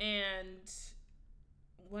 And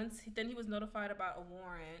then he was notified about a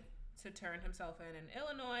warrant to turn himself in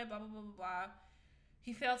Illinois, blah, blah, blah, blah, blah.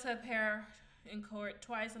 He failed to appear in court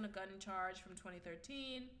twice on a gun charge from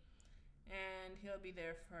 2013. And he'll be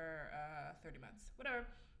there for 30 months. Whatever.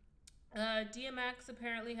 DMX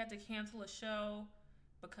apparently had to cancel a show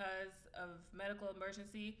because of medical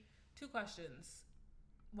emergency. 2 questions.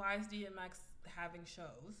 Why is DMX having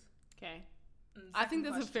shows? Okay. I think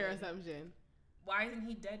that's a fair assumption. Why isn't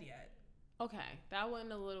he dead yet? Okay, that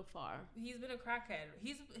went a little far. He's been a crackhead.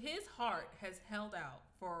 His heart has held out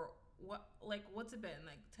for what's it been?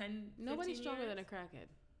 Like 10, Nobody's stronger years? than a crackhead.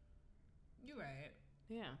 You're right.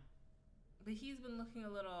 Yeah. But he's been looking a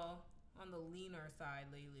little on the leaner side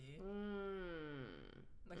lately.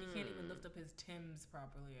 Like he can't even lift up his Timbs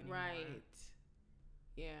properly anymore. Right.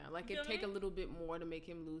 Yeah, like it'd take a little bit more to make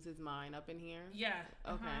him lose his mind up in here. Yeah.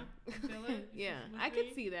 Okay. You feel it? Yeah, I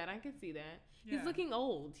could see that. Yeah. He's looking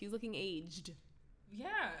old. He's looking aged.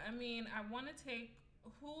 Yeah, I mean, I want to take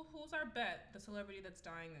who's our bet? The celebrity that's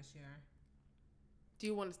dying this year. Do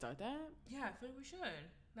you want to start that? Yeah, I feel like we should.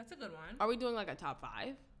 That's a good one. Are we doing like a top 5?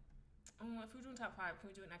 If we're doing top 5, can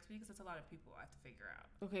we do it next week? Because that's a lot of people I have to figure out.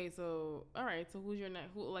 Okay, so all right. So who's your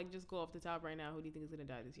next? Who just go off the top right now? Who do you think is gonna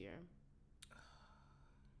die this year?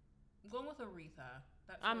 I'm going with Aretha.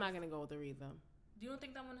 I'm not gonna go with Aretha. You don't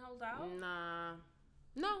think that one held out? Nah.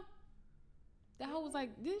 No. That hoe was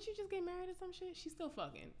like, didn't she just get married or some shit? She's still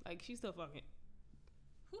fucking. Like, she's still fucking.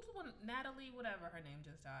 Who's the one? Natalie, whatever her name,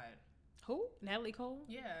 just died. Who? Natalie Cole?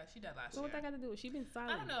 Yeah, she died last So year. what that got to do with? She been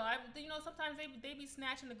silent. I don't know. Sometimes they be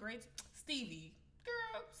snatching the greats. Stevie.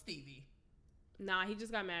 Girl, Stevie. Nah, he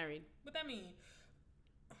just got married. What that mean?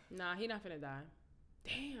 Nah, he not finna die.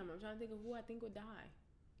 Damn, I'm trying to think of who I think would die.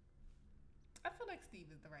 I feel like Steve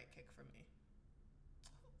is the right kick for me.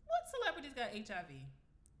 What celebrities got HIV?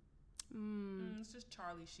 It's just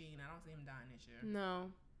Charlie Sheen. I don't see him dying this year.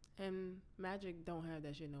 No. And Magic don't have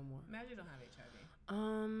that shit no more. Magic don't have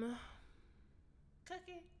HIV.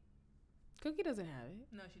 Cookie. Cookie doesn't have it.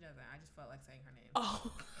 No, she doesn't. I just felt like saying her name.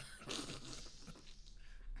 Oh.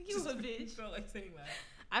 You a bitch. Felt like saying that.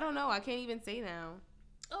 I don't know. I can't even say now.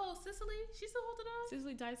 Oh, Cicely? She still holding on?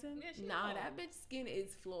 Cicely Tyson? Yeah, she Nah, old. that bitch skin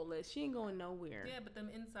is flawless. She ain't going nowhere. Yeah, but them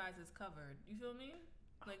insides is covered. You feel me?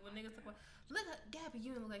 Like when niggas talk about, look at Gabby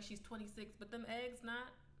Union look like she's 26, but them eggs not.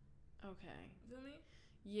 Okay. You feel me?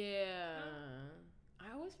 Yeah.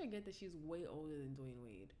 I always forget that she's way older than Dwayne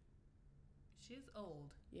Wade. She's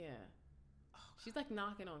old. Yeah. She's like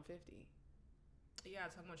knocking on 50. Yeah,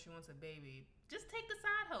 talking about she wants a baby. Just take the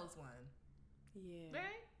side hose one. Yeah.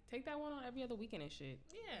 Right? Take that one on every other weekend and shit.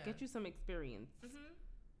 Yeah. Get you some experience.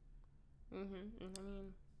 Mm-hmm. I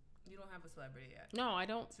mean, you don't have a celebrity yet. no, I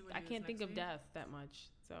don't. So what I do you can't do think next of week? death that much.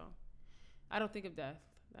 So, I don't think of death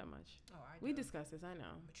that much. Oh, I do. We discussed this. I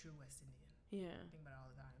know. I'm a true West Indian. Yeah. Think about it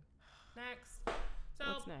all the time. Next. So,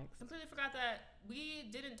 What's next? completely forgot that we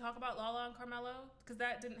didn't talk about Lala and Carmelo because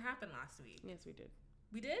that didn't happen last week. Yes, we did.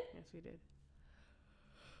 We did? Yes, we did.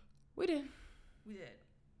 We did. We did.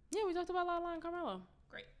 Yeah, we talked about Lala and Carmelo.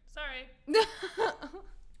 Great. Sorry.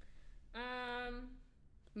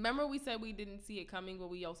 Remember we said we didn't see it coming, but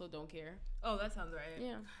we also don't care. Oh, that sounds right.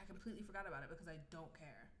 Yeah. I completely forgot about it because I don't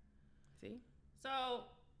care. See? So,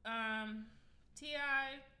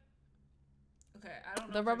 T.I. Okay, I don't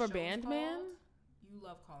know. The if Rubber show's Band called. Man? You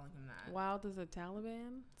love calling him that. Wild as a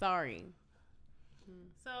Taliban? Sorry.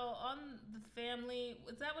 So on the family,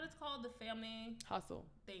 is that what it's called? The family. Hustle.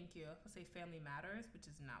 Thank you. I say Family Matters, which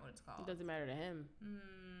is not what it's called. It doesn't matter to him.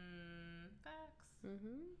 Facts.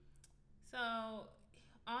 Mm-hmm. So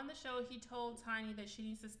on the show, he told Tiny that she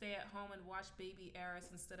needs to stay at home and watch Baby Eris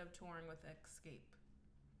instead of touring with Escape.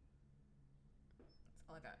 That's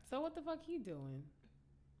all I got. So what the fuck he doing?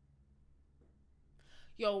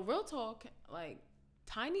 Yo, real talk, like,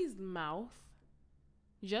 Tiny's mouth,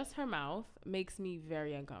 just her mouth, makes me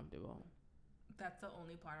very uncomfortable. That's the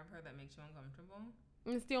only part of her that makes you uncomfortable?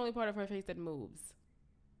 It's the only part of her face that moves.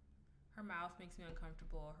 Her mouth makes me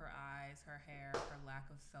uncomfortable. Her eyes, her hair, her lack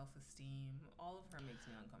of self-esteem. All of her makes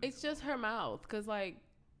me uncomfortable. It's just her mouth. Because, like,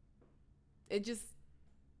 it just...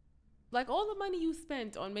 Like, all the money you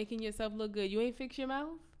spent on making yourself look good, you ain't fix your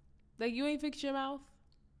mouth? Like, you ain't fix your mouth?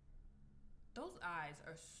 Those eyes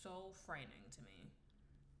are so frightening to me.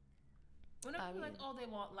 Whenever I you're mean, like, oh, they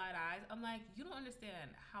want light eyes, I'm like, you don't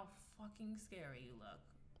understand how fucking scary you look.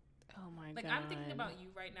 oh my Like, God. I'm thinking about you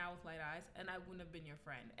right now with light eyes, and I wouldn't have been your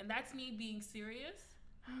friend. And that's me being serious.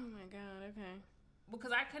 Oh my God, okay.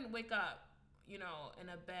 Because I couldn't wake up, you know, in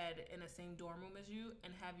a bed in the same dorm room as you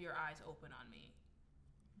and have your eyes open on me.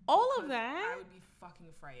 All Because of that? I would be fucking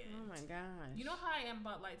frightened. Oh my gosh. You know how I am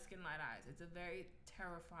about light skin, light eyes. It's a very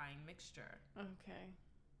terrifying mixture. Okay.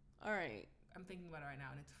 All right. I'm thinking about it right now,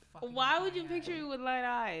 and it's fucking. Why would you bad. picture you with light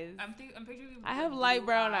eyes? I'm picturing you. I with have blue light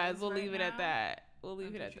brown eyes. We'll right leave it at now. that. We'll leave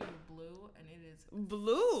I'm it at picturing that. you blue, and it is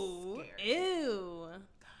Blue? scary. Ew. God,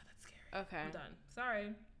 that's scary. Okay. I'm done.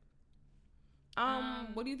 Sorry.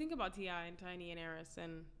 What do you think about T.I. and Tiny and Eris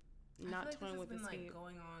and not I feel toying like with this has been Escape? like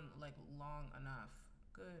going on like long enough.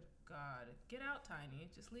 Good God, get out, Tiny.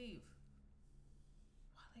 Just leave.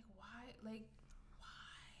 Why? Like, why?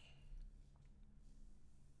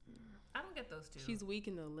 I don't get those two. She's weak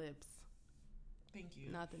in the lips, Thank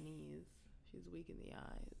you. not the knees. She's weak in the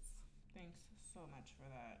eyes. Thanks so much for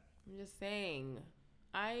that. I'm just saying.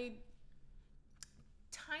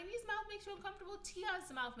 Tiny's mouth makes you uncomfortable.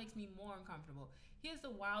 T.I.'s mouth makes me more uncomfortable. He has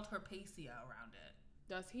the wild herpacia around it.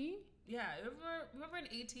 Does he? Yeah, remember in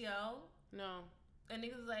ATL? No. And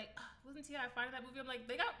niggas was like, wasn't T.I. fine in that movie? I'm like,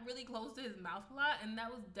 they got really close to his mouth a lot, and that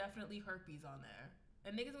was definitely herpes on there.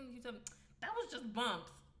 And niggas when you tell me, that was just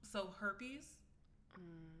bumps. So herpes? Do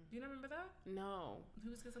you not remember that? No. Who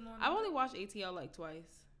was kissing Lauren? I've only watched ATL like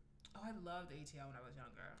twice. Oh, I loved ATL when I was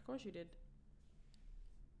younger. Of course you did.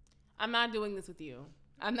 I'm not doing this with you.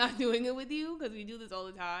 I'm not doing it with you because we do this all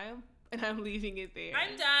the time, and I'm leaving it there.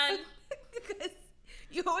 I'm done. Because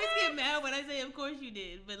you always get mad when I say, of course you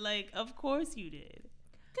did. But, like, of course you did.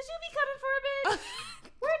 Because you be coming for a bit.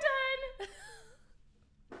 We're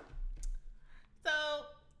done. So,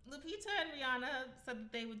 Lupita and Rihanna said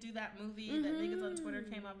that they would do that movie that niggas on Twitter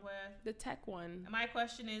came up with. The tech one. And my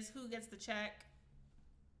question is, who gets the check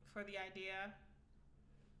for the idea?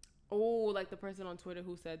 Oh, like the person on Twitter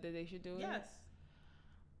who said that they should do it? Yes.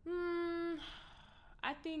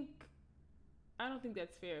 I don't think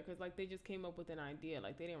that's fair because like they just came up with an idea.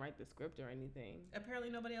 Like they didn't write the script or anything. Apparently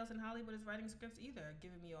nobody else in Hollywood is writing scripts either,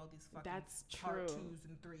 giving me all these fucking That's part true. 2s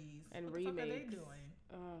and 3s. And what remakes. the fuck are they doing?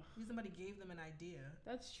 Ugh, Maybe somebody gave them an idea.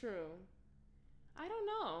 that's true. I don't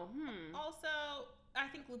know. Also, I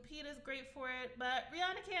think Lupita's great for it, but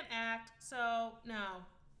Rihanna can't act, so no.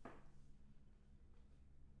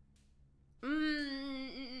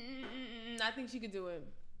 I think she could do it.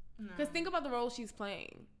 No. Because think about the role she's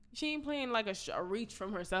playing. She ain't playing like a reach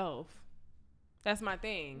from herself. That's my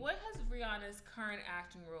thing. What has Rihanna's current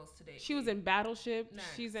acting roles today? She was in Battleship.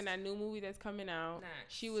 Next. She's in that new movie that's coming out.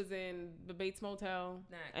 Next. She was in The Bates Motel.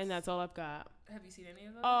 Next. And that's all I've got. Have you seen any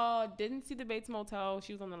of those? Didn't see The Bates Motel.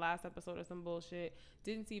 She was on the last episode or some bullshit.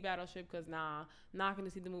 Didn't see Battleship because not gonna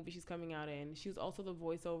see the movie she's coming out in. She was also the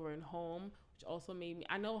voiceover in Home, which also made me.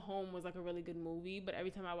 I know Home was like a really good movie, but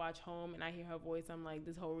every time I watch Home and I hear her voice, I'm like,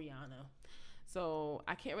 this whole Rihanna. So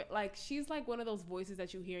I can't like. She's like one of those voices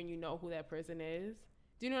that you hear and you know who that person is.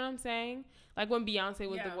 Do you know what I'm saying? Like when Beyonce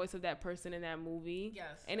was the voice of that person in that movie.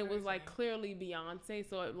 Yes. And it was like clearly Beyonce.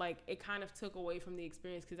 So it kind of took away from the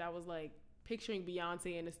experience because I was like picturing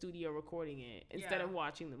Beyonce in the studio recording it instead of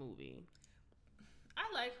watching the movie. I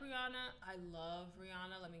like Rihanna. I love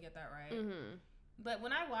Rihanna. Let me get that right. Mm-hmm. But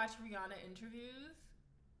when I watch Rihanna interviews,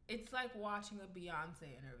 it's like watching a Beyonce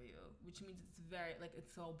interview, which means it's very, like,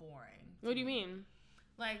 it's so boring. What do you mean?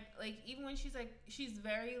 Like even when she's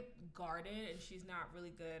very guarded and she's not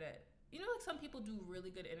really good at, you know, like some people do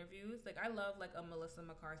really good interviews. Like I love like a Melissa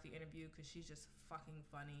McCarthy interview because she's just fucking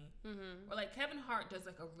funny. Mm-hmm. Or like Kevin Hart does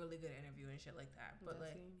like a really good interview and shit like that. But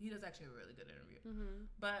like he does actually a really good interview. Mm-hmm.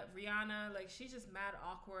 But Rihanna, like she's just mad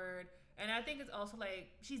awkward. And I think it's also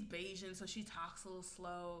like she's Bayesian, so she talks a little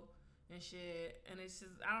slow and shit. And it's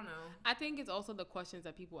just, I don't know. I think it's also the questions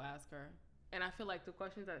that people ask her. And I feel like the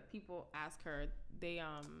questions that people ask her,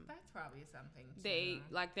 that's probably something too,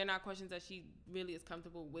 they're not questions that she really is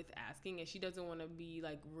comfortable with asking, and she doesn't want to be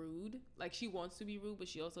like rude. Like she wants to be rude, but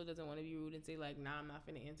she also doesn't want to be rude and say like, nah, I'm not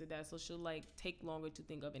gonna answer that. So she'll like take longer to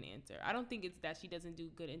think of an answer. I don't think it's that she doesn't do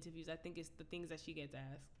good interviews. I think it's the things that she gets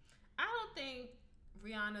asked. I don't think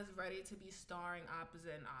Rihanna's ready to be starring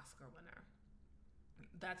opposite an Oscar winner.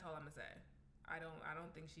 That's all I'm gonna say. I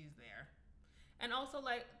don't think she's there. And also,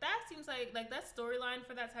 like, that seems like that storyline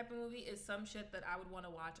for that type of movie is some shit that I would want to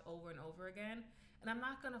watch over and over again. And I'm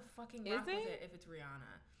not going to fucking rock with it if it's Rihanna.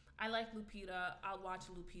 I like Lupita. I'll watch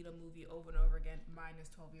a Lupita movie over and over again, minus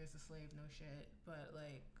 12 Years a Slave, no shit. But,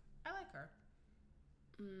 like, I like her.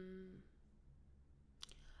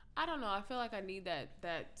 I don't know. I feel like I need that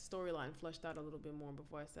storyline fleshed out a little bit more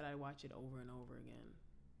before I said I'd watch it over and over again.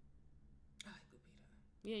 I like Lupita.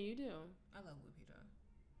 Yeah, you do. I love Lupita.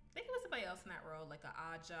 I think it was somebody else in that role, like a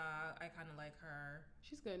Aja. I kind of like her.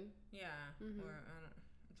 She's good. Yeah. Mm-hmm. Or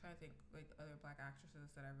I'm trying to think like other black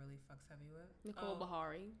actresses that I really fucks heavy with. Nicole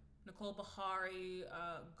Bahari.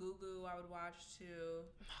 Gugu I would watch too.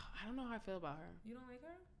 I don't know how I feel about her. You don't like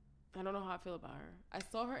her? I don't know how I feel about her. I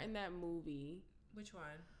saw her in that movie. Which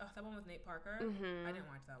one? Oh, that one with Nate Parker? Mm-hmm. I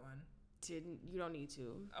didn't watch that one. You don't need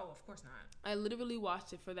to. Oh, of course not. I literally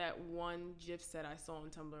watched it for that one GIF set I saw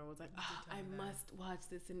on Tumblr and was like, I must watch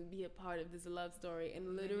this and be a part of this love story.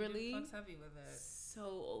 And literally, fucks heavy with it.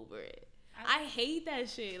 So over it. I hate that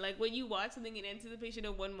shit. Like when you watch something in anticipation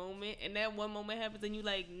of one moment and that one moment happens and you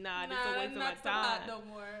like, this is a waste of my time. No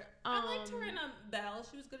more. I liked her in Belle.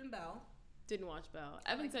 She was good in Belle. Didn't watch Belle.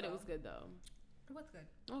 Evan said it was good though. It was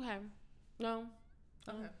good. Okay. No.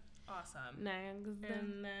 Okay. Awesome. And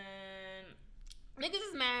then niggas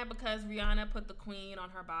is mad because Rihanna put the Queen on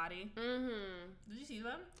her body. Mm-hmm. Did you see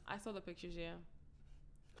them? I saw the pictures, yeah.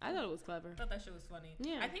 I thought it was clever. I thought that shit was funny.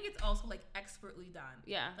 Yeah. I think it's also like expertly done.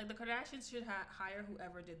 Yeah. Like the Kardashians should hire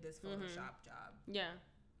whoever did this Photoshop job. Yeah.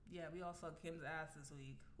 Yeah, we all saw Kim's ass this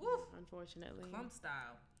week. Woof. Unfortunately. Clump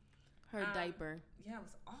style. Her diaper. Yeah, it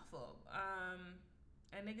was awful.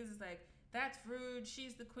 And niggas is like, that's rude.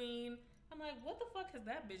 She's the queen. I'm like, what the fuck has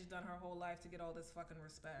that bitch done her whole life to get all this fucking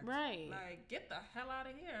respect? Right. Like, get the hell out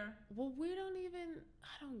of here. Well,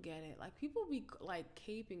 I don't get it. Like, people be, like,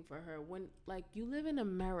 caping for her when, like, you live in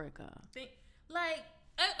America. Is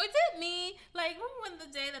it me? Like, remember when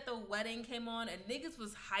the day that the wedding came on and niggas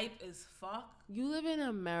was hype as fuck? You live in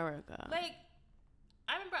America. Like,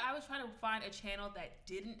 I remember I was trying to find a channel that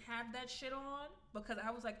didn't have that shit on because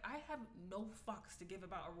I was like, I have no fucks to give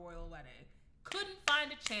about a royal wedding. Couldn't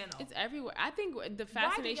find a channel. It's everywhere. I think the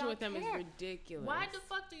fascination with them is ridiculous. Why the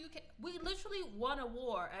fuck do you care? We literally won a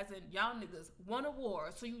war, as in y'all niggas won a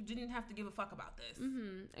war, so you didn't have to give a fuck about this.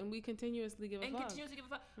 And we continuously give a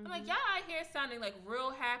fuck. I'm like, y'all out here sounding like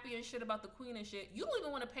real happy and shit about the queen and shit. You don't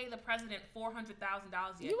even want to pay the president $400,000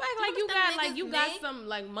 yet. You act like you got some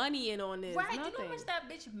like money in on this. Right? Nothing. You know how much that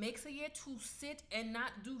bitch makes a year to sit and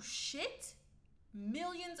not do shit?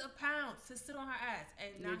 Millions of pounds to sit on her ass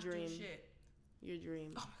and not do shit. Your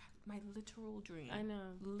dream. Oh my God, my literal dream. I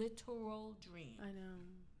know. Literal dream. I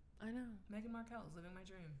know. Meghan Markle is living my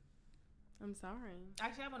dream. I'm sorry.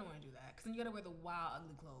 Actually, I wouldn't want to do that because then you gotta wear the wild,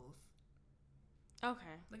 ugly clothes.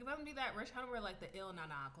 Okay. Like if I'm gonna be that rich, I don't wear like the ill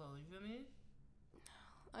nana clothes. You feel me?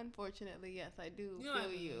 Unfortunately, yes, I do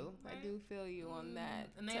feel you. Right? I do feel you on that.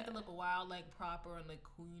 And they have to look wild, like proper and like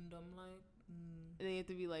queendom, like. And they have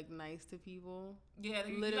to be like nice to people. Yeah,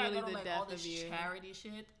 literally you gotta go to, like, all this charity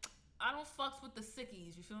shit. I don't fucks with the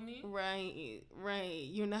sickies, you feel me? Right.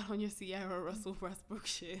 You're not on your Sierra Russell Westbrook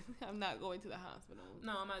shit. I'm not going to the hospital.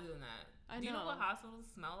 No, I'm not doing that. Do you know what hospitals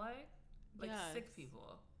smell like? Like sick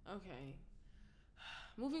people. Okay.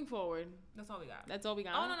 Moving forward. That's all we got. Oh,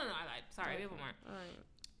 no, I lied. Sorry, we have one more. All right.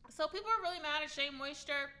 So people are really mad at Shea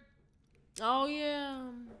Moisture. Oh, yeah.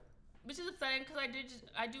 Which is upsetting because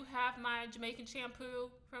I do have my Jamaican shampoo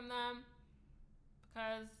from them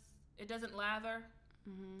because it doesn't lather.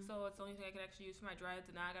 So it's the only thing I can actually use for my dreads,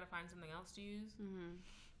 and now I gotta find something else to use.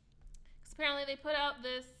 Because apparently they put out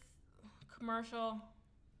this commercial,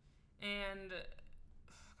 and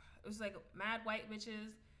it was like mad white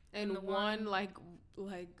bitches, and one like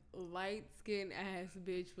light skinned ass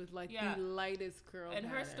bitch with like the lightest curl. And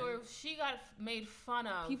her story, she got made fun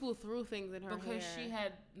of. People threw things in her hair because she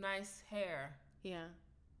had nice hair. Yeah.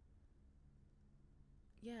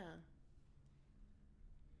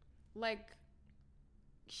 Like.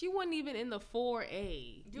 She wasn't even in the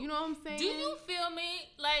 4A. You know what I'm saying? Do you feel me?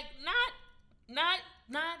 Like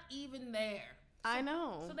not even there. I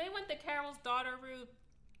know. So they went the Carol's Daughter route.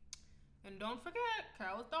 And don't forget,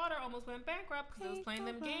 Carol's daughter almost went bankrupt because they was playing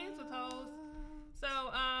them games with hoes. So,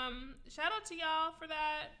 shout out to y'all for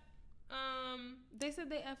that. They said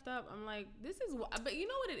they effed up. I'm like, this is but you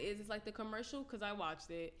know what it is? It's like the commercial, because I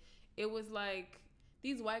watched it. It was like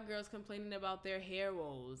these white girls complaining about their hair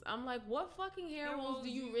rolls. I'm like, what fucking hair rolls do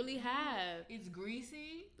you really have? It's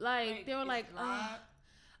greasy. Like they were like,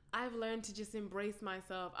 I've learned to just embrace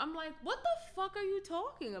myself. I'm like, what the fuck are you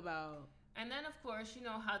talking about? And then, of course, you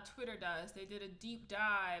know how Twitter does. They did a deep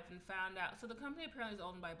dive and found out. So the company apparently is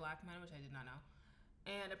owned by black men, which I did not know.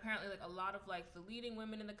 And apparently, like, a lot of, like, the leading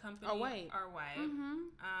women in the company are white.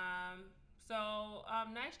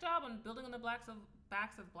 Nice job on building on the backs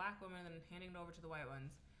of black women and handing it over to the white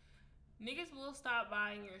ones. Niggas will stop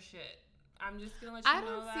buying your shit. I'm just gonna let you know that. I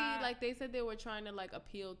don't see, like, they said they were trying to, like,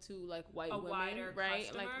 appeal to, like, white women, wider right?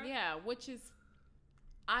 customer. Like, yeah, which is,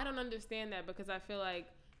 I don't understand that because I feel like,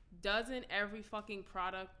 doesn't every fucking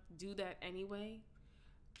product do that anyway?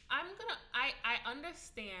 I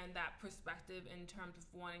understand that perspective in terms of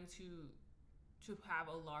wanting to have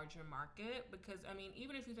a larger market because, I mean,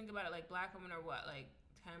 even if you think about it, like, black women are what, like,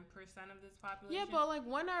 10% of this population? Yeah, but, like,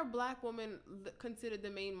 when are black women considered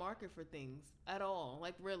the main market for things at all?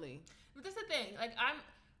 Like, really? But that's the thing. Like,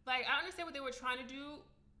 I understand what they were trying to do,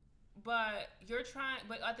 but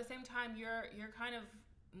at the same time, you're kind of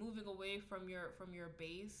moving away from your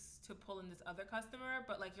base to pull in this other customer,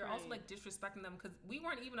 but like you're also like disrespecting them because we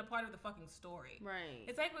weren't even a part of the fucking story. Right.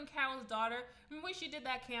 It's like when Carol's daughter, remember when she did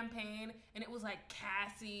that campaign and it was like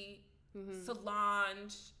Cassie,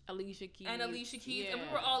 Solange, Alicia Keys, and we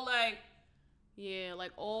were all like, yeah,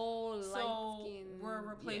 like all light skin. We're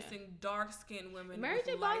replacing dark skinned women. Mary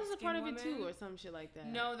J. Blige was a part of women. it too, or some shit like that.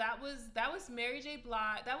 No, that was Mary J.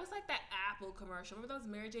 Blige. That was like that Apple commercial. Remember that was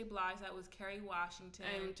Mary J. Blige? That was Kerry Washington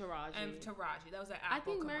and Taraji. That was an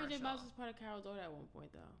Apple commercial. Mary J. Blige was part of Carol's daughter at one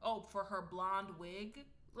point though. Oh, for her blonde wig?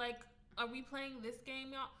 Like, are we playing this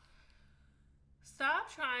game, y'all? Stop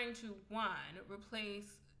trying to replace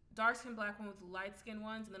dark-skinned black women with light-skinned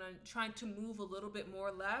ones, and then I'm trying to move a little bit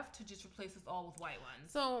more left to just replace us all with white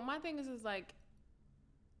ones. So my thing is like,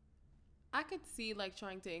 I could see like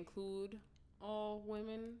trying to include all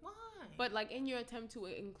women. Why? But like in your attempt to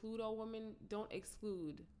include all women, don't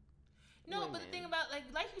exclude. No, women. But the thing about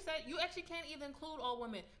like you said, you actually can't even include all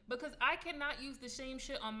women because I cannot use the same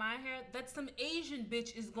shit on my hair that some Asian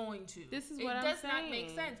bitch is going to. This is what I'm saying. It does not make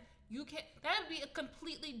sense. You can't. That would be a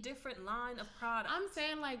completely different line of products. I'm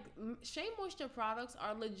saying like Shea Moisture products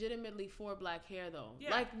are legitimately for black hair though.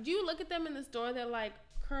 Yeah. Like, do you look at them in the store? They're like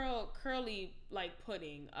curly like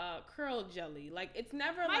pudding, curl jelly. Like it's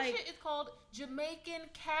never My like shit is called Jamaican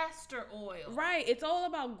castor oil. right. It's all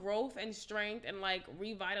about growth and strength and like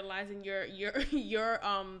revitalizing your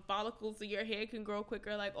follicles so your hair can grow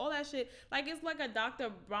quicker. Like all that shit. Like it's like a Dr.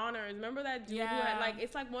 Bronner's. Remember that dude who had like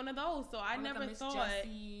it's like one of those. So I never Miss thought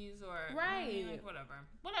Jessie's or right. Like, whatever.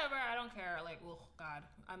 I don't care. Like, oh God,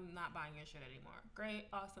 I'm not buying your shit anymore. Great,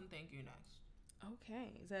 awesome, thank you. Next.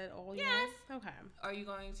 Okay, is that all? Yes. You have? Okay. Are you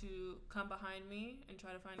going to come behind me and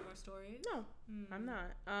try to find more stories? No, I'm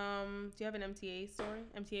not. Do you have an MTA story?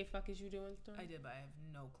 MTA fuck is you doing story? I did, but I have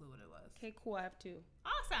no clue what it was. Okay, cool. I have two.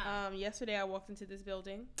 Awesome. Yesterday I walked into this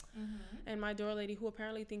building, and my door lady, who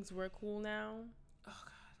apparently thinks we're cool now. Oh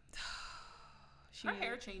God. Her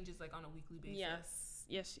hair changes like on a weekly basis.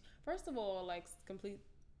 Yes. First of all, like complete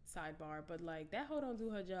sidebar, but like that hoe don't do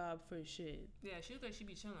her job for shit. Yeah, she looks like she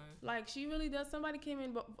be chilling. Like she really does. Somebody came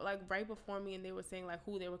in like right before me and they were saying like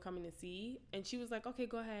who they were coming to see, and she was like, okay,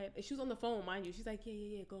 go ahead. And she was on the phone, mind you. She's like,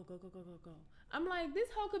 yeah, go. I'm like, this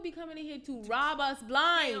hoe could be coming in here to rob us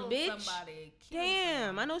blind, Kill bitch. somebody.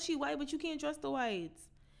 Damn, I know she white, but you can't trust the whites.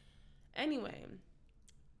 Anyway,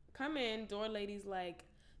 come in, door lady's like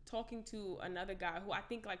talking to another guy who I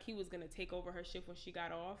think like he was gonna take over her shift when she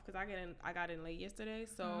got off, because I got in late yesterday.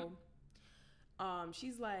 So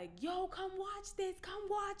she's like, yo, come watch this.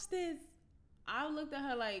 I looked at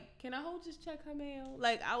her like, can I just check her mail?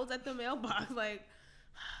 Like I was at the mailbox like,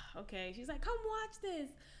 okay. She's like, come watch this.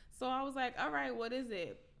 So I was like, all right, what is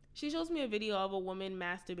it? She shows me a video of a woman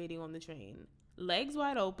masturbating on the train, legs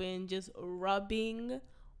wide open, just rubbing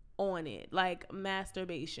on it, like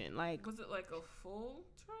masturbation. Like, was it like a full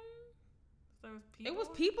train? There was people? It was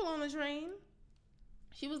people on the train.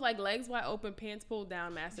 She was like legs wide open, pants pulled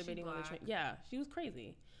down, masturbating on the train. Yeah, she was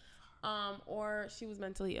crazy. Or she was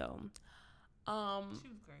mentally ill. She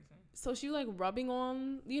was crazy. So she was like rubbing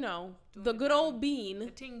on, Doing the good old bean.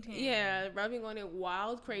 The ting ting. Yeah, rubbing on it,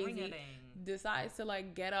 wild, crazy. Ring-a-ding. Decides to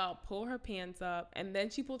like get up, pull her pants up, and then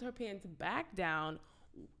she pulled her pants back down,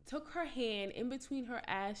 took her hand in between her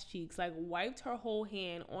ass cheeks, like wiped her whole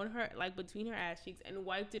hand on her, like between her ass cheeks, and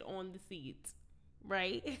wiped it on the seat.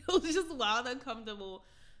 Right? It was just wild, uncomfortable.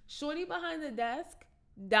 Shorty behind the desk,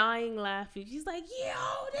 dying laughing. She's like,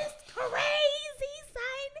 yo, this crazy,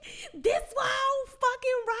 son. This wild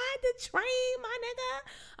fucking ride the train, my nigga.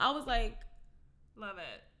 I was like, love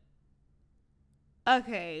it.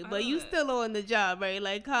 Okay, but you still on the job, right?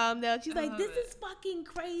 Like, calm down. She's like, this is fucking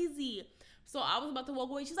crazy. So I was about to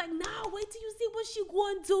walk away. She's like, nah, wait till you see what she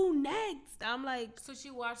going to do next. I'm like. So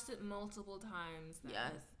she watched it multiple times then.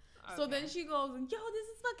 Yes. Okay. So then she goes, yo, this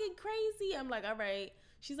is fucking crazy. I'm like, all right.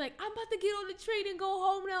 She's like, I'm about to get on the train and go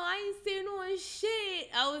home now. I ain't sitting on shit.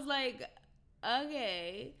 I was like,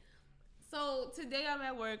 okay. So today I'm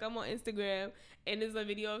at work. I'm on Instagram. And there's a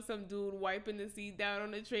video of some dude wiping the seat down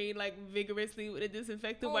on the train, like, vigorously with a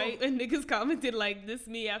disinfectant wipe. And niggas commented, like, this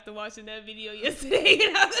me after watching that video yesterday.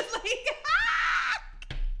 And I was like,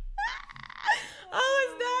 I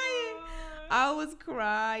was dying. I was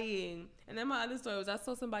crying. And then my other story was I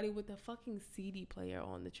saw somebody with a fucking CD player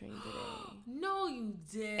on the train today. No, you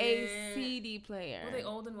did. A CD player. Were they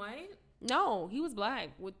old and white? No, he was black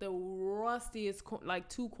with the rustiest, like,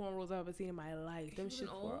 2 cornrows I've ever seen in my life. Them shit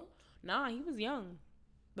old? Nah, he was young.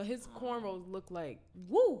 But his cornrows look like,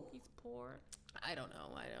 woo. He's poor. I don't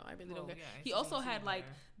know. I really don't care. Yeah, he also had, like,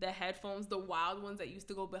 the headphones, the wild ones that used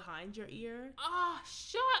to go behind your ear. Oh,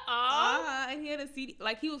 shut up. And he had a CD,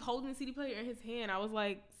 like, he was holding a CD player in his hand. I was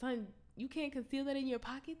like, son, you can't conceal that in your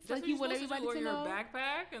pockets? That's like, you want everybody to know? Or your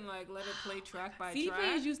backpack and, like, let it play track by CD track. CD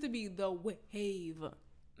players used to be the wave.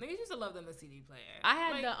 Niggas used to love them a CD player. I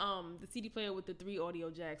had the CD player with the 3 audio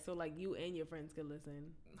jacks, so like you and your friends could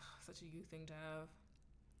listen. Such a you thing to have.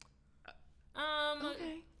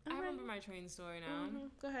 Okay. I remember my train story now. Mm-hmm.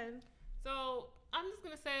 Go ahead. So I'm just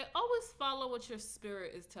gonna say, always follow what your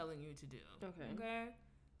spirit is telling you to do. Okay.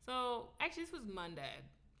 So actually, this was Monday.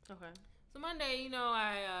 Okay. So Monday,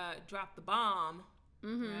 I dropped the bomb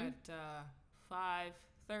at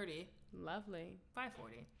 5:30. Lovely.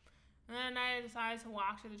 5:40. And then I decided to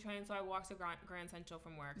walk to the train, so I walked to Grand Central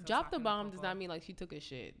from work. So drop the bomb does not mean like she took a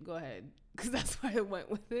shit. Go ahead, because that's why I went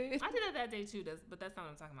with it. I did it that day too, but that's not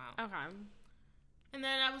what I'm talking about. Okay. And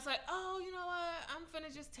then I was like, oh, you know what? I'm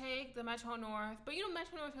finna just take the Metro North. But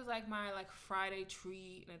Metro North was like my Friday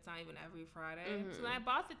treat, and it's not even every Friday. Mm-hmm. So then I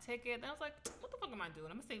bought the ticket. Then I was like, what the fuck am I doing?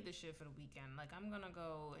 I'm gonna save this shit for the weekend. Like, I'm gonna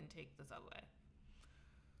go and take the subway.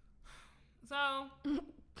 So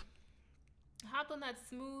hopped on that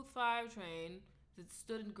smooth 5 train that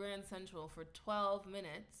stood in Grand Central for 12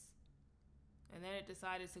 minutes, and then it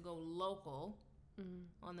decided to go local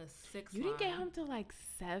on the 6th You line. didn't get home till like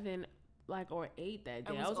 7, like, or 8 that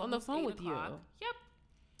day. I was on the almost phone 8 with you. o'clock. Yep.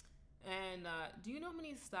 And do you know how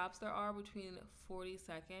many stops there are between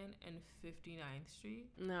 42nd and 59th Street?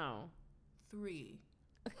 No. 3.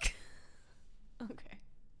 Okay.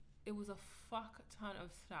 It was a fuck ton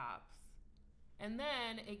of stops. And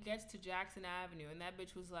then it gets to Jackson Avenue, and that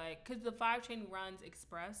bitch was like, because the 5 train runs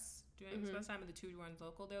express during express time, and the 2 runs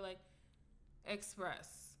local. They're like,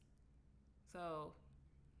 express. So,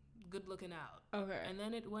 good looking out. Okay. And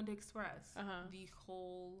then it went express the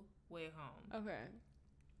whole way home. Okay.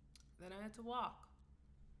 Then I had to walk.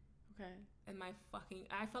 Okay. And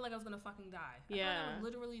I felt like I was gonna fucking die. I Yeah. felt like I was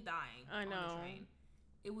literally dying I know. on the train.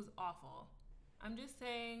 It was awful. I'm just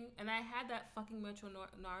saying, and I had that fucking Metro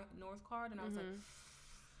North card, and I was like,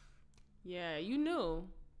 yeah, you knew.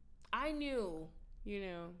 I knew You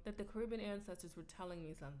knew. that the Caribbean ancestors were telling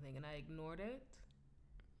me something, and I ignored it,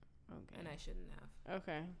 Okay. and I shouldn't have.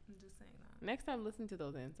 Okay. I'm just saying that. Next time, listen to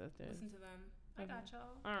those ancestors. Listen to them. I got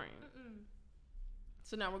y'all. All right.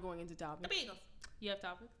 So now we're going into topics. The Beagles. You have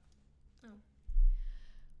topics? No.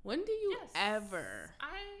 When do you ever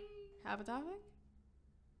I have a topic?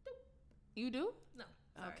 You do? No.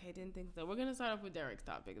 Sorry. Okay, didn't think so. We're gonna start off with Derek's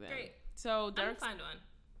topic then. Great. So I'm Derek's, gonna find one.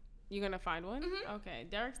 you're gonna find one? Mhm. Okay.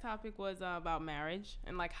 Derek's topic was about marriage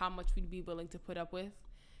and like how much we'd be willing to put up with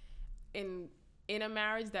in a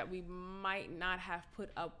marriage that we might not have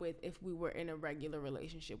put up with if we were in a regular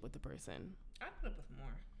relationship with the person. I put up with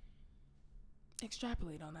more.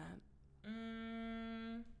 Extrapolate on that.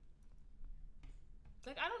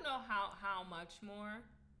 Like, I don't know how much more,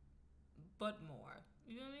 but more.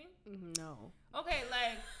 You know what I mean? No. Okay,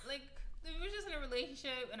 like if we were just in a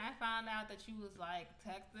relationship and I found out that you was like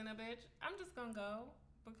texting a bitch, I'm just gonna go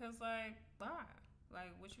because like bye.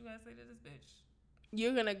 Like, what you guys say to this bitch?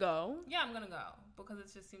 You're gonna go? Yeah, I'm gonna go because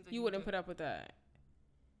it just seems like You wouldn't put up with that.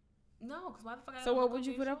 No, because why the fuck? So what would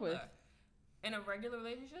you put up with? In a regular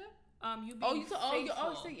relationship? You being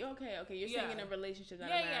okay. You're Yeah. saying in a relationship, not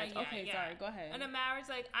a Yeah, marriage. yeah, Okay, yeah. sorry. Go ahead. In a marriage,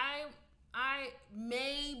 like I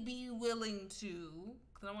may be willing to,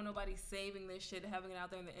 because I don't want nobody saving this shit, having it out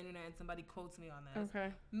there on the internet, and somebody quotes me on this.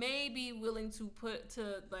 Okay. May be willing to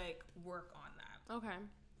like work on that. Okay.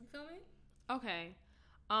 You feel me? Okay.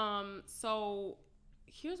 So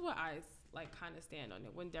here's what I like kind of stand on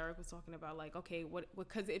it. When Derek was talking about like, okay, what?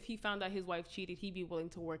 Because if he found out his wife cheated, he'd be willing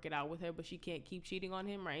to work it out with her, but she can't keep cheating on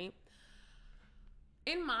him, right?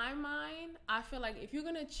 In my mind, I feel like if you're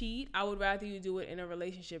gonna cheat, I would rather you do it in a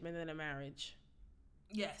relationship and then a marriage.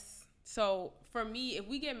 Yes. So for me, if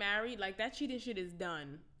we get married, like that cheating shit is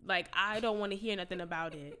done. Like I don't want to hear nothing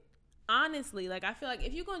about it. Honestly, like I feel like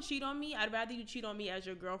if you're gonna cheat on me, I'd rather you cheat on me as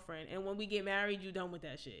your girlfriend, and when we get married, you done with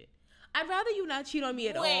that shit. I'd rather you not cheat on me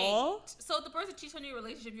at all. So if the person cheats on your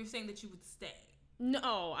relationship, you're saying that you would stay?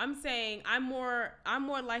 No, I'm saying I'm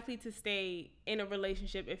more likely to stay in a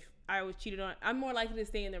relationship if I was cheated on. I'm more likely to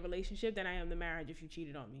stay in the relationship than I am the marriage if you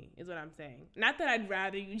cheated on me, is what I'm saying. Not that I'd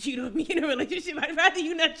rather you cheat on me in a relationship. I'd rather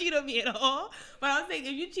you not cheat on me at all. But I'm saying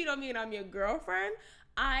if you cheat on me and I'm your girlfriend,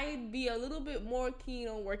 I'd be a little bit more keen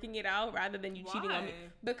on working it out rather than you cheating on me.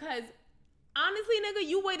 Because honestly, nigga,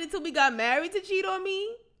 you waited till we got married to cheat on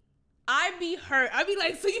me? I'd be hurt. I'd be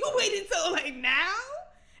like, so you waited till like now?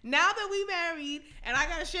 Now that we married and I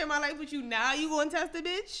gotta share my life with you, now you gonna test a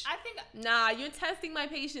bitch? I think... Nah, you're testing my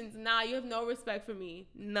patience. Nah, you have no respect for me.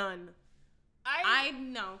 None. I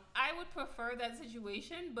know. I would prefer that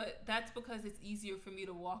situation, but that's because it's easier for me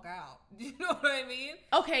to walk out. You know what I mean?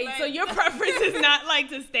 Okay, like, so your preference is not like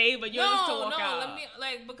to stay, but yours is to walk out. No, let me,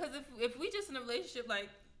 like, because if we just in a relationship, like,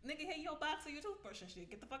 nigga, hey, yo, box of your toothbrush and shit.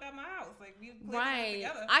 Get the fuck out of my house. Like, we play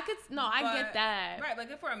together. I get that. Right,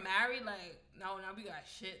 like, if we're married, like, now we got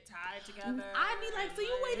shit tied together. I'd be like, so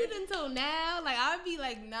you waited until now? Like, I'd be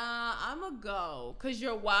like, nah, I'ma go. Because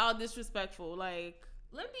you're wild disrespectful. Like,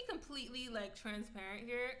 let me be completely, like, transparent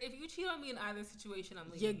here. If you cheat on me in either situation,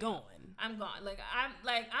 I'm leaving. You're going. I'm gone. Like,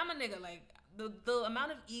 I'm a nigga. Like, the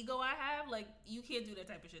amount of ego I have, like, you can't do that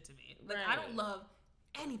type of shit to me. Like, I don't love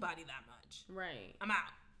anybody that much. Right. I'm out.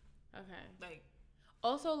 Okay. Like,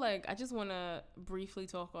 also, like, I just want to briefly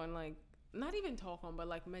talk on, like, not even talk on, but,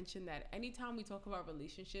 like, mention that anytime we talk about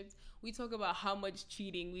relationships, we talk about how much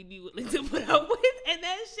cheating we'd be willing to put up with, and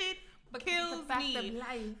that shit kills me.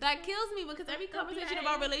 That kills me because every conversation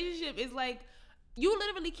about relationship is, like, you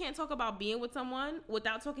literally can't talk about being with someone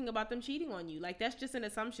without talking about them cheating on you. Like, that's just an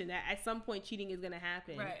assumption that at some point cheating is going to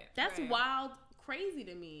happen. Right. That's wild, crazy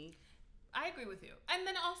to me. I agree with you. And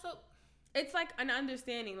then also... It's like an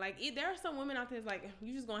understanding. Like there are some women out there that's like,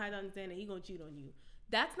 you just gonna have to understand that he gonna cheat on you.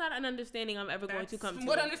 That's not an understanding I'm ever going to come to.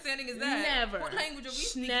 What understanding is that? Never. What language are we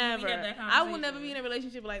speaking? Never. We have that I will never be in a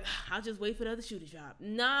relationship like, I'll just wait for the other shoe to drop.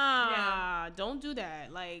 Nah, don't do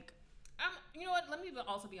that. Like, you know what? Let me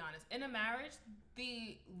also be honest. In a marriage,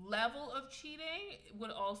 the level of cheating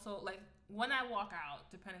would also, like, when I walk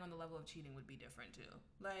out, depending on the level of cheating, would be different too.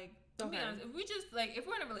 Like, to be honest, if we just, like, if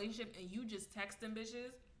we're in a relationship and you just texting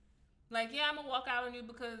bitches, like, yeah, I'm gonna walk out on you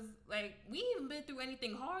because, like, we haven't been through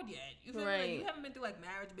anything hard yet. You feel me? Like, you haven't been through, like,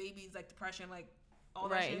 marriage, babies, like, depression, like, all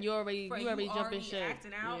that shit. And you already jumping shit.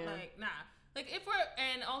 Acting out, like, nah. Like, if we're,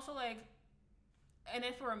 and also, like, and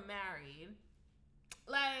if we're married,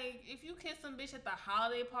 like, if you kiss some bitch at the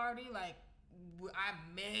holiday party, like, I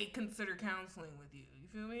may consider counseling with you. You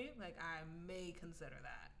feel me? Like, I may consider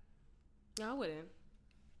that. No, I wouldn't.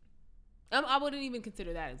 I wouldn't even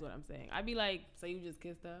consider that, is what I'm saying. I'd be like, so you just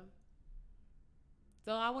kissed her?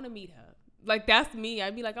 So I want to meet her. Like, that's me.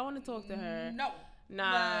 I'd be like, I want to talk to her. No.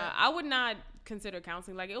 Nah, I would not consider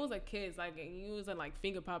counseling. Like, it was a kiss. Like, you was like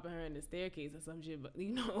finger popping her in the staircase or some shit. But,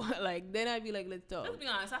 you know, like, then I'd be like, let's talk. Let's be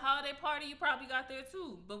honest. A holiday party, you probably got there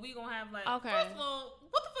too. But we gonna have, like, okay. First of all,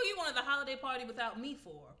 what the fuck you going to the holiday party without me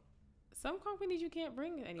for? Some companies you can't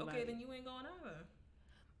bring anybody. Okay, then you ain't going either.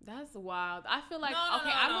 That's wild. I feel like,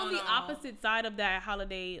 I'm on the opposite side of that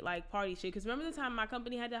holiday, like, party shit. Because remember the time my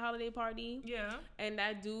company had the holiday party? Yeah. And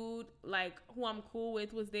that dude, like, who I'm cool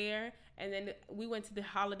with was there. And then we went to the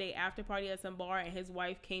holiday after party at some bar, and his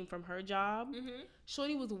wife came from her job. Mm-hmm.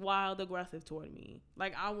 Shorty was wild aggressive toward me.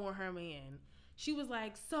 Like, I want her man. She was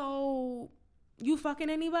like, so, you fucking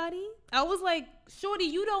anybody? I was like, Shorty,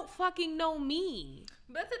 you don't fucking know me.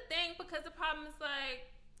 But that's the thing, because the problem is, like,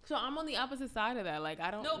 so I'm on the opposite side of that. Like, I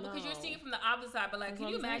don't know. No, because you're seeing it from the opposite side. But, like, can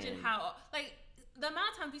you imagine how, like, the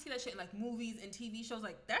amount of times we see that shit in, like, movies and TV shows,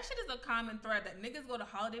 like, that shit is a common thread that niggas go to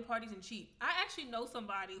holiday parties and cheat. I actually know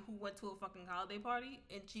somebody who went to a fucking holiday party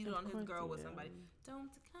and cheated on his girl with somebody. Don't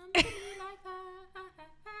come to me like that.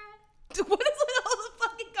 What is with all the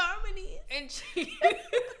fucking harmonies? And cheated.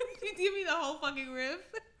 You give me the whole fucking riff.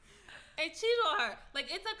 And cheat on her.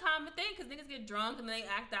 Like, it's a common thing because niggas get drunk and they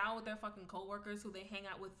act out with their fucking coworkers who they hang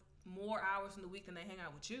out with more hours in the week than they hang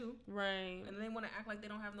out with you. Right. And then they want to act like they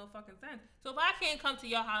don't have no fucking sense. So if I can't come to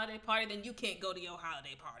your holiday party, then you can't go to your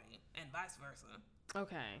holiday party. And vice versa.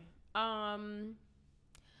 Okay. I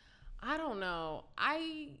don't know.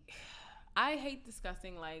 I hate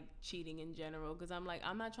discussing, like, cheating in general because I'm like,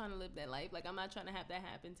 I'm not trying to live that life. Like, I'm not trying to have that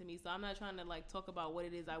happen to me. So I'm not trying to, like, talk about what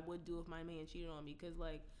it is I would do if my man cheated on me because,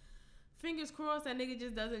 like, fingers crossed that nigga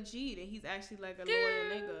just doesn't cheat and he's actually, like, a loyal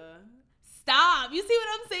nigga. Stop. You see what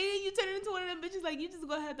I'm saying? You turn into one of them bitches, like, you just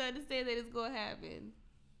gonna have to understand that it's gonna happen.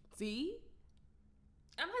 See?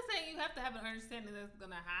 I'm not saying you have to have an understanding that it's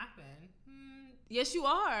gonna happen. Yes, you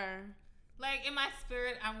are. Like, in my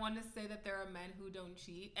spirit, I want to say that there are men who don't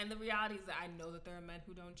cheat. And the reality is that I know that there are men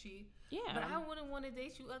who don't cheat. Yeah. But I wouldn't want to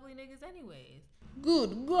date you ugly niggas anyways.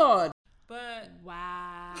 Good God. But.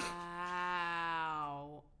 Wow.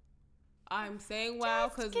 I'm saying wow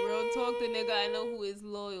because real talk, the nigga I know who is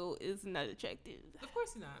loyal is not attractive. Of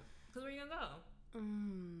course he's not. Because where you gonna go?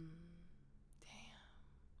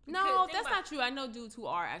 Damn. No, that's not true. I know dudes who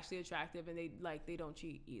are actually attractive and they don't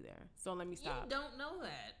cheat either. So let me stop. You don't know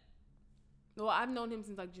that. Well, I've known him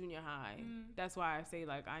since, like, junior high. That's why I say,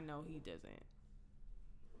 like, I know he doesn't.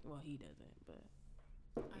 Well, he doesn't, but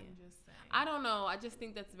yeah. I'm just saying. I don't know. I just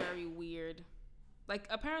think that's very weird. Like,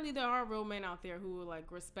 apparently there are real men out there who will,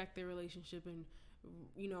 like, respect their relationship and,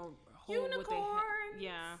 you know, hold Unicorns. what they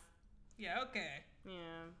Yeah. Yeah, okay.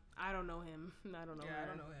 Yeah. I don't know him. I don't know her. I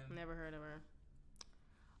don't know him. Never heard of her.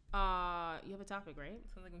 You have a topic, right?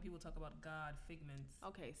 Sounds like when people talk about God figments.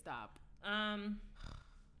 Okay, stop.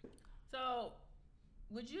 So,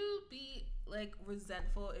 would you be, like,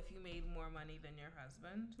 resentful if you made more money than your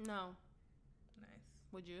husband? No. Nice.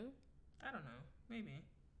 Would you? I don't know. Maybe.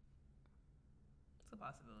 It's a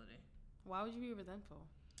possibility. Why would you be resentful?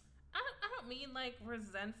 I don't mean, like,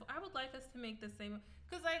 resentful. I would like us to make the same.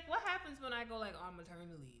 Because, like, what happens when I go, like, on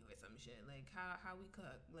maternity leave or some shit? Like, how we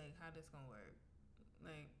cook? Like, how this gonna work?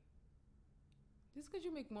 Like. Just because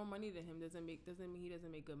you make more money than him doesn't mean he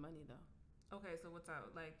doesn't make good money, though. Okay, so what's our,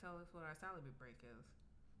 like, tell us what our salary break is.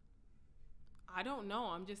 I don't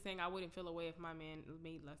know. I'm just saying I wouldn't feel away if my man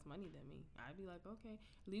made less money than me. I'd be like, okay,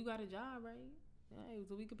 you got a job, right? Hey,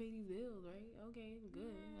 so we could pay these bills, right? Okay,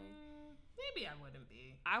 good. Like, maybe I wouldn't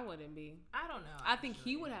be. I wouldn't be. I don't know. I think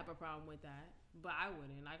he would have a problem with that, but I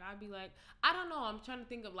wouldn't. Like, I'd be like, I don't know. I'm trying to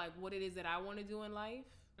think of, like, what it is that I want to do in life.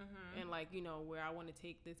 And, like, you know, where I want to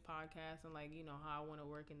take this podcast and, like, you know, how I want to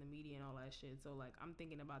work in the media and all that shit. So, like, I'm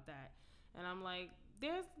thinking about that. And I'm like,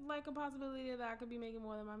 there's like a possibility that I could be making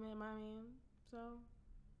more than my man. So,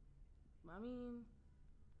 I mean,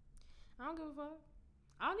 I don't give a fuck.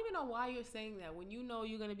 I don't even know why you're saying that when you know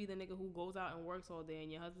you're going to be the nigga who goes out and works all day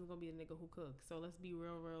and your husband's going to be the nigga who cooks. So let's be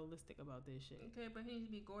realistic about this shit. Okay, but he needs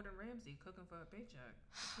to be Gordon Ramsay cooking for a paycheck.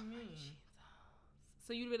 What do you mean?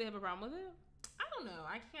 So you really have a problem with it? I don't know.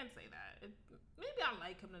 I can't say that. Maybe I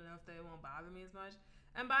like him enough that it won't bother me as much.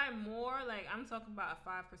 And by more, like, I'm talking about a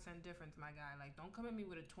 5% difference, my guy. Like, don't come at me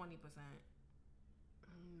with a 20%.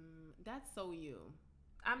 That's so you.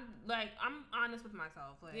 I'm honest with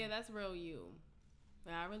myself. Like, yeah, that's real you.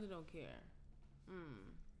 I really don't care. I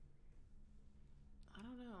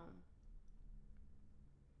don't know.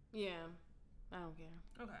 Yeah, I don't care.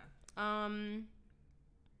 Okay.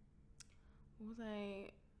 What was I?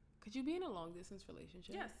 Could you be in a long distance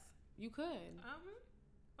relationship? Yes. You could.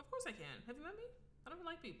 Of course I can. Have you met me? I don't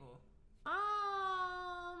like people.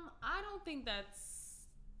 I don't think that's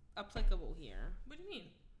applicable here. What do you mean?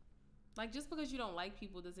 Like, just because you don't like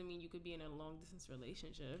people doesn't mean you could be in a long distance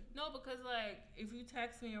relationship. No, because like if you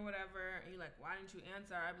text me or whatever and you're like, why didn't you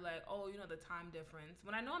answer? I'd be like, oh, the time difference.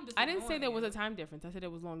 When I know I'm just I didn't say there was a time difference. I said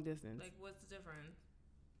it was long distance. Like, what's the difference?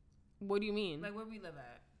 What do you mean? Like, where we live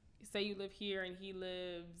at? Say you live here and he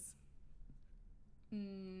lives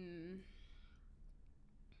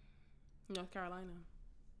North Carolina.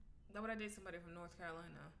 That would I date somebody from North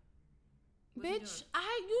Carolina? What's bitch,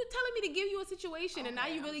 you telling me to give you a situation and now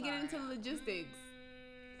you really get into the logistics.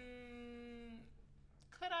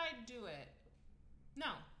 Could I do it?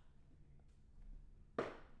 No.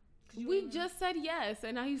 We just said yes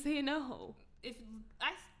and now you say no. If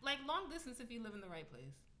I like long distance, if you live in the right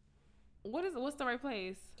place. What's the right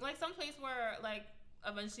place? Like some place where like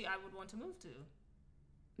eventually I would want to move to.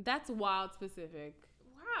 That's wild specific.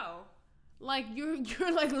 Wow. Like you're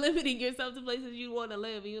like limiting yourself to places you want to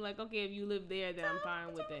live, and you're like, okay, if you live there, then I'm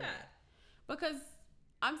fine with it. Because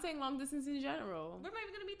I'm saying long distance in general. We're not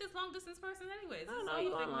even gonna meet this long distance person anyways. I don't know.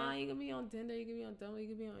 You online? You can be on Tinder. You can be on Dumb. You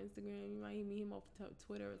can be on Instagram. You might meet him off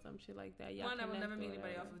Twitter or some shit like that. One, I would never meet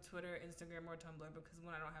anybody off of Twitter, Instagram, or Tumblr because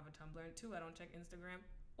one, I don't have a Tumblr, and two, I don't check Instagram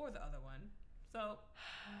or the other one. So,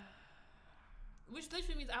 which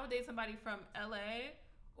literally means I would date somebody from LA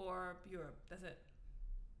or Europe. That's it.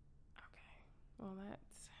 Well,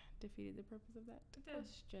 that's defeated the purpose of that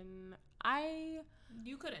question.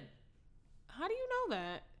 You couldn't. How do you know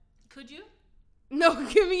that? Could you? No,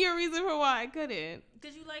 give me your reason for why I couldn't.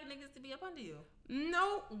 Because you like niggas to be up under you.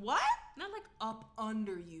 No, what? Not like up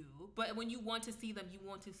under you, but when you want to see them, you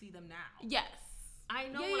want to see them now. Yes. I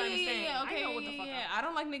know what I'm saying. Yeah, okay, I know what the fuck I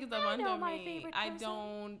don't like niggas up under my me. favorite I person.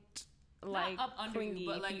 don't like not up under you,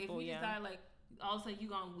 but like people, if you decide like all of a sudden you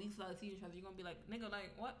gone weeks without seeing each other, you're gonna be like, nigga,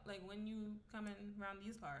 like what? Like when you coming around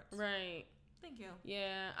these parts? Right. Thank you.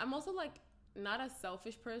 Yeah, I'm also like not a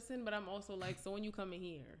selfish person, but I'm also like, so when you come in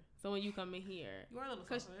here, you are a little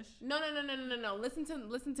selfish. No.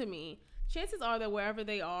 Listen to me. Chances are that wherever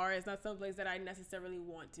they are is not someplace that I necessarily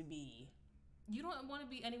want to be. You don't want to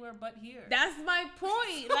be anywhere but here. That's my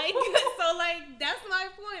point. Like, so like, that's my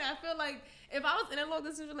point. I feel like if I was in a long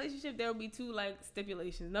distance relationship, there would be two like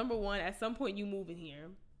stipulations. Number one, at some point you move in here.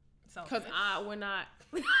 Because we're not.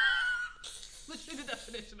 What's the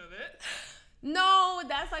definition of it? No,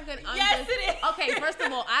 that's like an. Yes, it is. Okay, first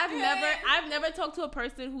of all, I've never talked to a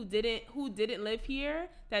person who didn't live here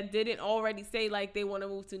that didn't already say like they want to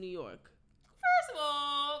move to New York. First of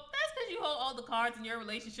all, that's because you hold all the cards in your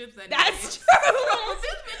relationships. That's true.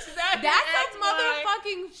 This bitch is acting. That's a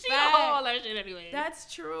motherfucking fact. She hold all that shit anyway. That's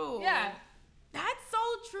true. Yeah. That's so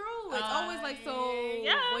true. It's always like, so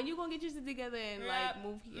when you gonna get your shit together and like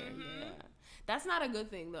move here? Mm-hmm. Yeah. That's not a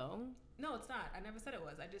good thing though. No, it's not. I never said it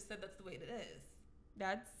was. I just said that's the way it is.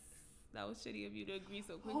 That was shitty of you to agree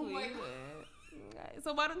so quickly. Oh my God.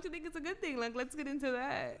 So why don't you think it's a good thing? Like, let's get into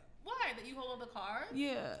that. Why? That you hold all the cards?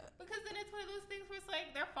 Yeah. Because then it's one of those things where it's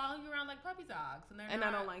like they're following you around like puppy dogs, and I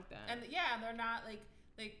don't like that. And they're not like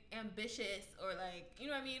ambitious or like, you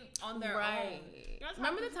know what I mean, on their own.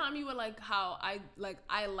 Remember the time you were like, how I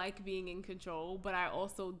like being in control, but I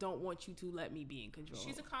also don't want you to let me be in control.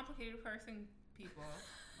 She's a complicated person, people.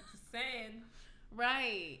 Just saying.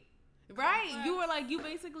 Right. You were like, you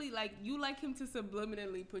basically like, you like him to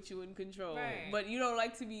subliminally put you in control, but you don't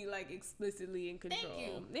like to be like explicitly in control. Thank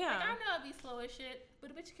you. Yeah. Like, I know I'd be slow as shit,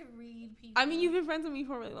 but a bitch can read people. I mean, you've been friends with me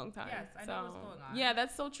for a really long time. Yes, I know what's going on. Yeah,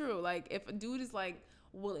 that's so true. Like, if a dude is like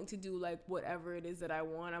willing to do like whatever it is that I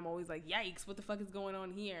want. I'm always like, yikes, what the fuck is going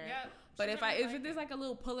on here? Yeah. But if there's like a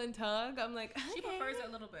little pull and tug, I'm like, okay. She prefers it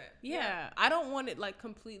a little bit. Yeah. I don't want it like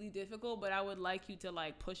completely difficult, but I would like you to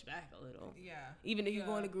like push back a little. Yeah. Even if you're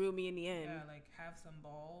going to agree with me in the end. Yeah, like have some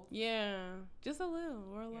balls. Yeah. Just a little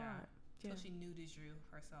or a lot. Till she nudges you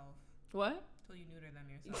herself. What? Till you neuter them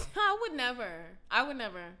yourself. I would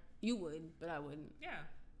never. You would, but I wouldn't. Yeah.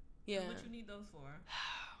 Yeah. What you need those for?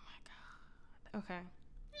 Oh my god. Okay.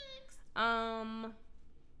 Next.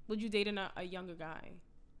 Would you date a younger guy?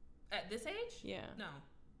 At this age? Yeah. No.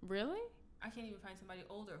 Really? I can't even find somebody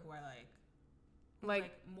older who I like.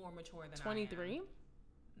 Like more mature than 23? I am.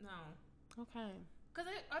 No. Okay. Because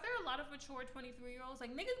are there a lot of mature 23-year-olds?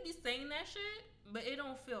 Like, niggas be saying that shit, but it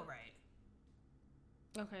don't feel right.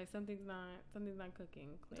 Okay, something's not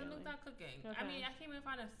cooking, clearly. Something's not cooking. Okay. I mean, I can't even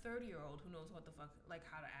find a 30-year-old who knows what the fuck, like,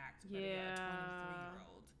 how to act. But Yeah. A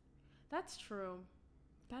 23-year-old. That's true.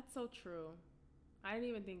 That's so true. I didn't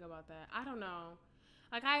even think about that. I don't know.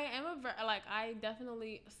 Like, I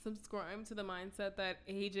definitely subscribe to the mindset that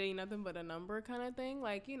age ain't nothing but a number kind of thing.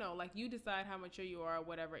 Like, you know, like, you decide how mature you are,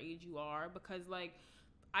 whatever age you are. Because, like,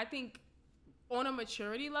 I think on a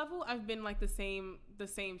maturity level, I've been, like, the same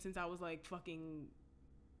since I was, like, fucking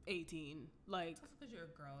 18. Like, that's because you're a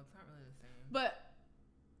girl. It's not really the same. But,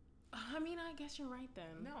 I mean, I guess you're right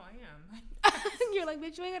then. No, I am. You're like,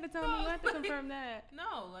 bitch, you ain't got to tell me. You have to confirm that.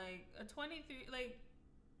 No, like, a 23, like,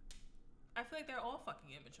 I feel like they're all fucking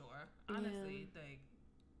immature. Honestly, like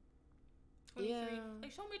 23. Yeah.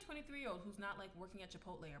 Like, show me a 23-year-old who's not like working at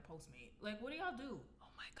Chipotle or Postmate. Like, what do y'all do?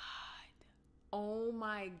 Oh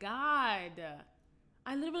my god.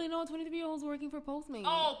 I literally know a 23-year-old's working for Postmate.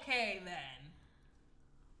 Okay then.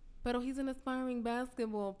 But he's an aspiring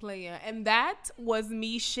basketball player, and that was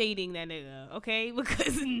me shading that nigga. Okay,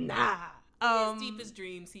 because nah. His deepest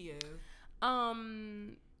dreams, he is. I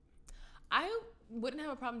wouldn't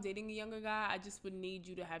have a problem dating a younger guy. I just would need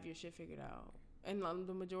you to have your shit figured out. And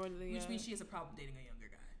the majority of the which means she has a problem dating a younger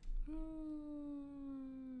guy.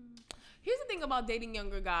 Here's the thing about dating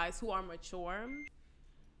younger guys who are mature.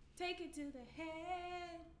 Take it to the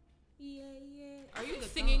head. Yeah, yeah. Are you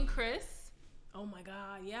singing, Chris? Oh my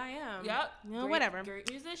god, yeah, I am. Yep. No, whatever. Great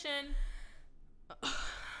musician.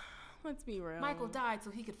 Let's be real. Michael died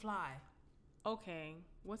so he could fly. Okay.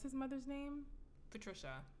 What's his mother's name?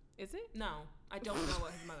 Patricia. Is it? No, I don't know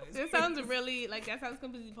what his mother is. It sounds really that sounds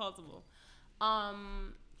completely plausible.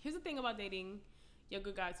 Here's the thing about dating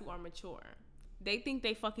younger guys who are mature. They think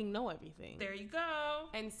they fucking know everything. There you go.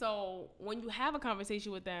 And so when you have a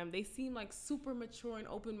conversation with them, they seem like super mature and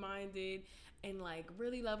open-minded and like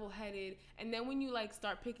really level-headed. And then when you like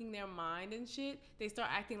start picking their mind and shit, they start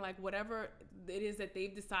acting like whatever it is that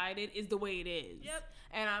they've decided is the way it is. Yep.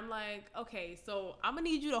 And I'm like, okay, so I'm gonna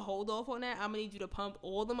need you to hold off on that. I'm gonna need you to pump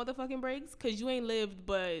all the motherfucking brakes because you ain't lived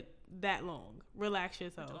but that long. Relax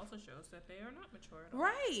yourself. Which also shows that they are not mature at all.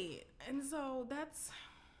 Right. And so that's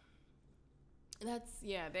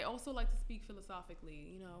yeah, they also like to speak philosophically,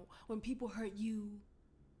 you know, when people hurt you,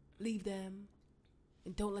 leave them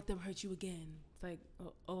and don't let them hurt you again. It's like,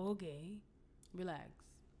 oh okay, relax.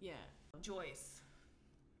 Yeah. Joyce.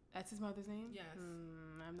 That's his mother's name? Yes.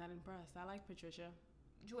 I'm not impressed. I like Patricia.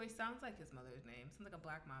 Joyce sounds like his mother's name. Sounds like a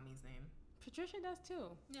black mommy's name. Patricia does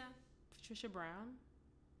too. Yeah. Patricia Brown.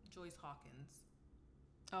 Joyce Hawkins.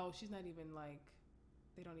 Oh, she's not even like,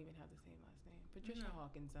 they don't even have the same last name. Patricia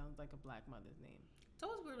Hawkins sounds like a black mother's name. It's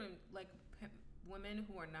always weird when like women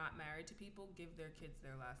who are not married to people give their kids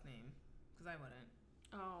their last name. Because I wouldn't.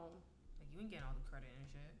 Oh. Like, you ain't getting all the credit and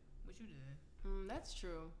shit. But you did. That's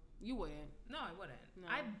true. You wouldn't. No, I wouldn't. No.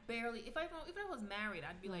 I barely. If I was married,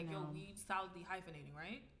 I'd be like, yo, we solidly hyphenating,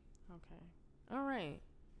 right? Okay. All right.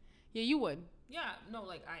 Yeah, you would. Yeah. No,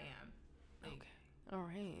 like I am. Like, okay. All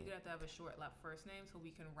right. You'd have to have a short first name so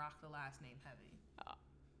we can rock the last name heavy.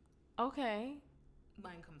 Okay.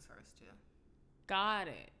 Mine comes first too. Got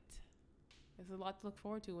it. There's a lot to look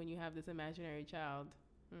forward to when you have this imaginary child.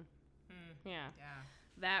 Yeah. Yeah.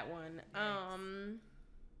 That one. Yikes. I'm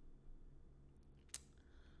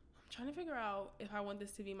trying to figure out if I want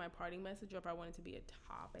this to be my parting message or if I want it to be a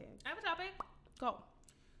topic. I have a topic. Go.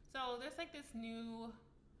 So there's like this new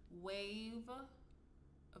wave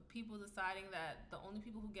of people deciding that the only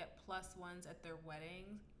people who get +1s at their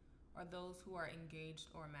weddings are those who are engaged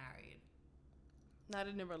or married. Not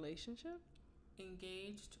in a relationship?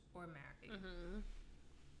 Engaged or married. Mm-hmm.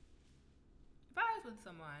 If I was with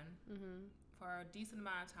someone for a decent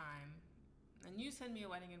amount of time and you send me a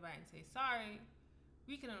wedding invite and say, sorry,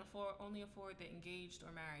 we can only afford the engaged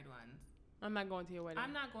or married ones. I'm not going to your wedding.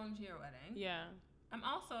 I'm not going to your wedding. Yeah. I'm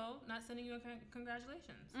also not sending you a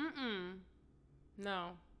congratulations. No.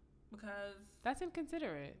 Because That's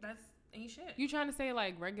inconsiderate. that's ain't shit. You trying to say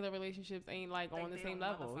like regular relationships ain't like on the they same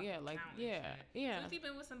don't level? Yeah, motherfucking like count and yeah, shit. yeah. So if you've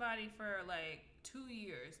been with somebody for like 2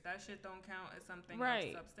 years, that shit don't count as something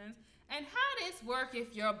Right. of substance. And how this work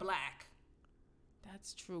if you're black?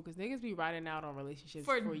 That's true, because niggas be riding out on relationships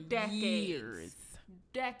For for decades. years.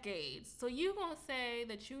 Decades. So you gonna say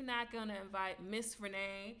that you're not gonna invite Miss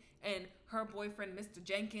Renee and her boyfriend Mr.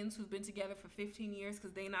 Jenkins, who've been together for 15 years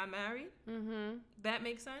because they not married? Mm-hmm. That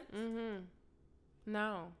makes sense? Mm-hmm.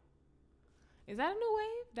 No. Is that a new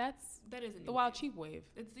wave? That is a new the wild wave. cheap wave.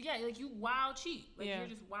 It's like you wild cheap. Like Yeah. you're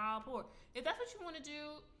just wild poor. If that's what you want to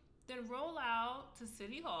do, then roll out to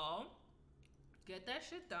City Hall, get that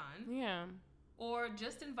shit done, Yeah. or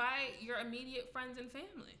just invite your immediate friends and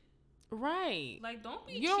family. Right. Like don't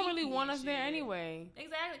be You don't cheeky really want and us there shit. anyway.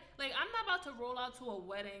 Exactly. Like I'm not about to roll out to a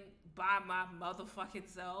wedding by my motherfucking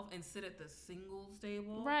self and sit at the singles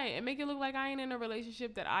table. Right. And make it look like I ain't in a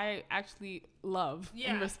relationship that I actually love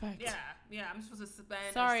and respect. Yeah. I'm supposed to spend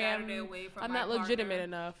Sorry, a Saturday away from I'm my not partner. legitimate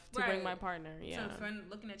enough to bring Right. my partner. Yeah. So friend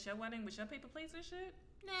looking at your wedding with your paper plates and shit?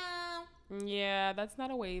 No. Yeah, that's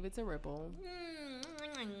not a wave, it's a ripple.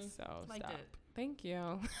 So Like stop. that. Thank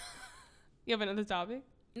you. You have another topic?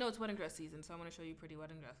 No, it's wedding dress season, so I want to show you pretty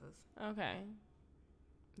wedding dresses. Okay.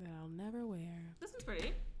 That I'll never wear. This one's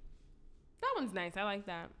pretty. That one's nice. I like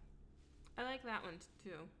that. I like that one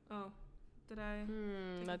too. Oh, did I?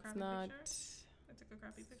 Take a That's crappy not. picture? I took a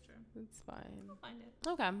crappy picture. It's fine. I'll find it.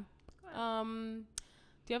 Okay. Go ahead.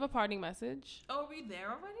 Do you have a parting message? Oh, are we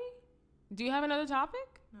there already? Do you have another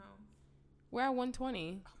topic? No. We're at 120. Oh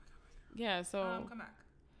my god. Yeah, so Come back.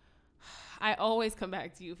 I always come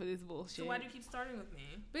back to you for this bullshit. So why do you keep starting with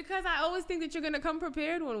me? Because I always think that you're gonna come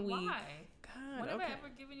prepared one week. Why? God. When have okay. I ever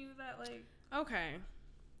given you that like? Okay.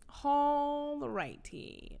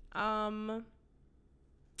 Alrighty.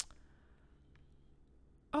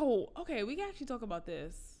 Oh, okay. We can actually talk about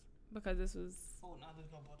this because this was Oh, now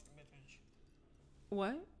there's no board commitment.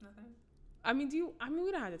 what? Nothing.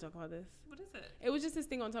 We don't have to talk about this. What is it? It was just this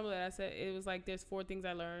thing on Tumblr that I said it was like there's 4 things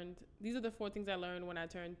I learned. These are the 4 things I learned when I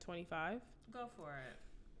turned 25. Go for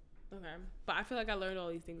it. Okay. But I feel like I learned all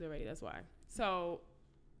these things already. That's why. So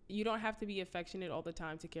you don't have to be affectionate all the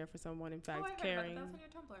time to care for someone. In fact, I heard caring. about that.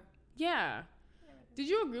 That's on your Tumblr. Yeah. Did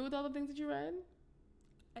you agree with all the things that you read?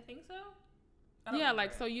 I think so. Yeah,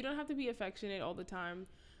 like, so you don't have to be affectionate all the time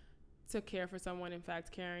to care for someone. In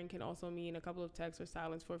fact, caring can also mean a couple of texts or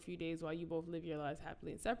silence for a few days while you both live your lives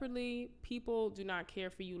happily and separately. People do not care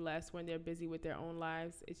for you less when they're busy with their own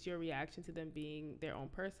lives. It's your reaction to them being their own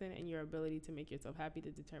person and your ability to make yourself happy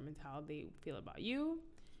that determines how they feel about you.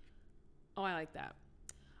 Oh, I like that.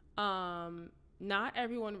 Not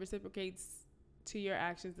everyone reciprocates to your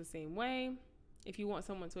actions the same way. If you want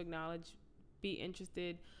someone to acknowledge, be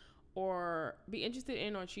interested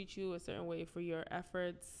in or treat you a certain way for your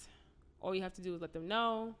efforts, all you have to do is let them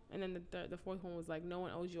know. And then the fourth one was like, no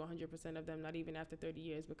one owes you 100% of them, not even after 30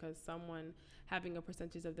 years, because someone having a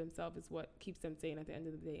percentage of themselves is what keeps them sane at the end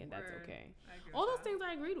of the day, and that's okay. All those things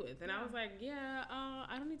I agreed with, and I was like, yeah,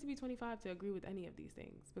 I don't need to be 25 to agree with any of these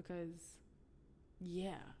things, because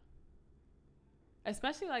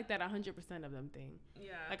especially like that 100% of them thing.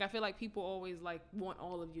 Yeah. Like I feel like people always like want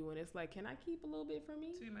all of you, and it's like, can I keep a little bit for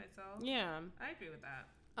me? To myself. Yeah. I agree with that.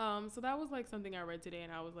 So that was like something I read today,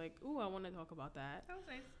 and I was like, ooh, I want to talk about that. That was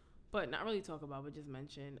nice. But not really talk about, but just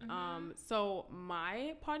mention. Mm-hmm. So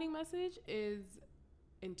my parting message is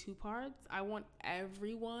in 2 parts. I want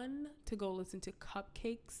everyone to go listen to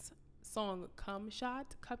Cupcake's song "Cum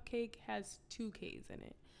Shot." Cupcake has 2 K's in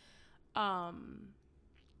it.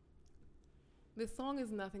 This song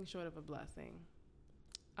is nothing short of a blessing.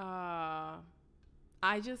 I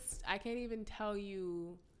can't even tell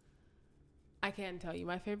you. I can't tell you.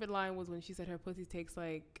 My favorite line was when she said her pussy tastes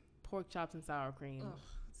like pork chops and sour cream. Ugh,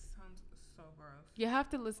 it sounds so gross. You have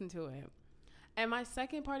to listen to it. And my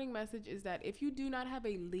second parting message is that if you do not have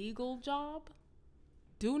a legal job,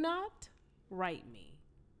 do not write me.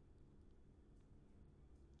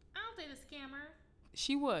 I'll date a scammer.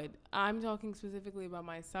 She would. I'm talking specifically about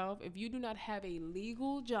myself. If you do not have a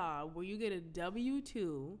legal job where you get a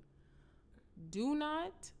W-2, do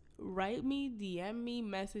not write me, DM me,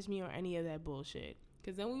 message me, or any of that bullshit.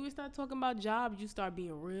 Because then when we start talking about jobs, you start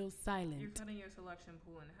being real silent. You're cutting your selection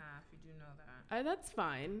pool in half. You do know that. That's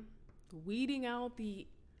fine. Weeding out the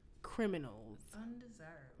criminals.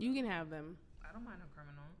 Undesirable. You can have them. I don't mind a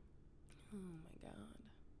criminal. Oh my God.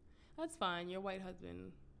 That's fine. Your white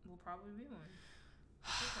husband will probably be one.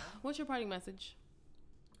 Okay. What's your parting message?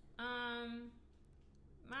 My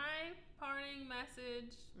parting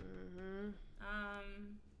message Mm-hmm.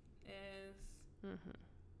 is Mm-hmm.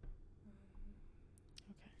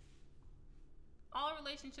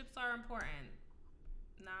 relationships are important,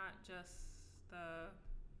 not just the,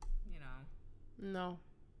 you know. No.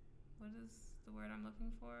 What is the word I'm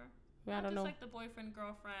looking for? I don't know. Just like the boyfriend,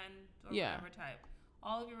 girlfriend, or whatever type.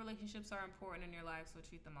 All of your relationships are important in your life, so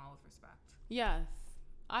treat them all with respect. Yes,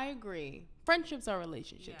 I agree. Friendships are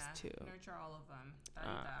relationships too. Nurture all of them.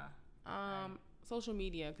 Social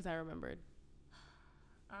media, because I remembered.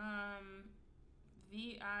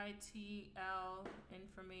 VITL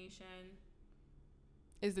information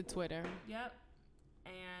is the Twitter. Yep.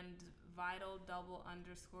 And vital _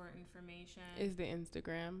 information is the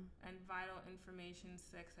Instagram. And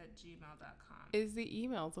vitalinformation6@gmail.com is the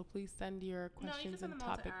email. So please send your questions and topics. No, you can send them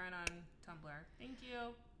all to Erin on Tumblr. Thank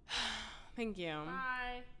you. Thank you.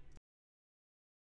 Bye.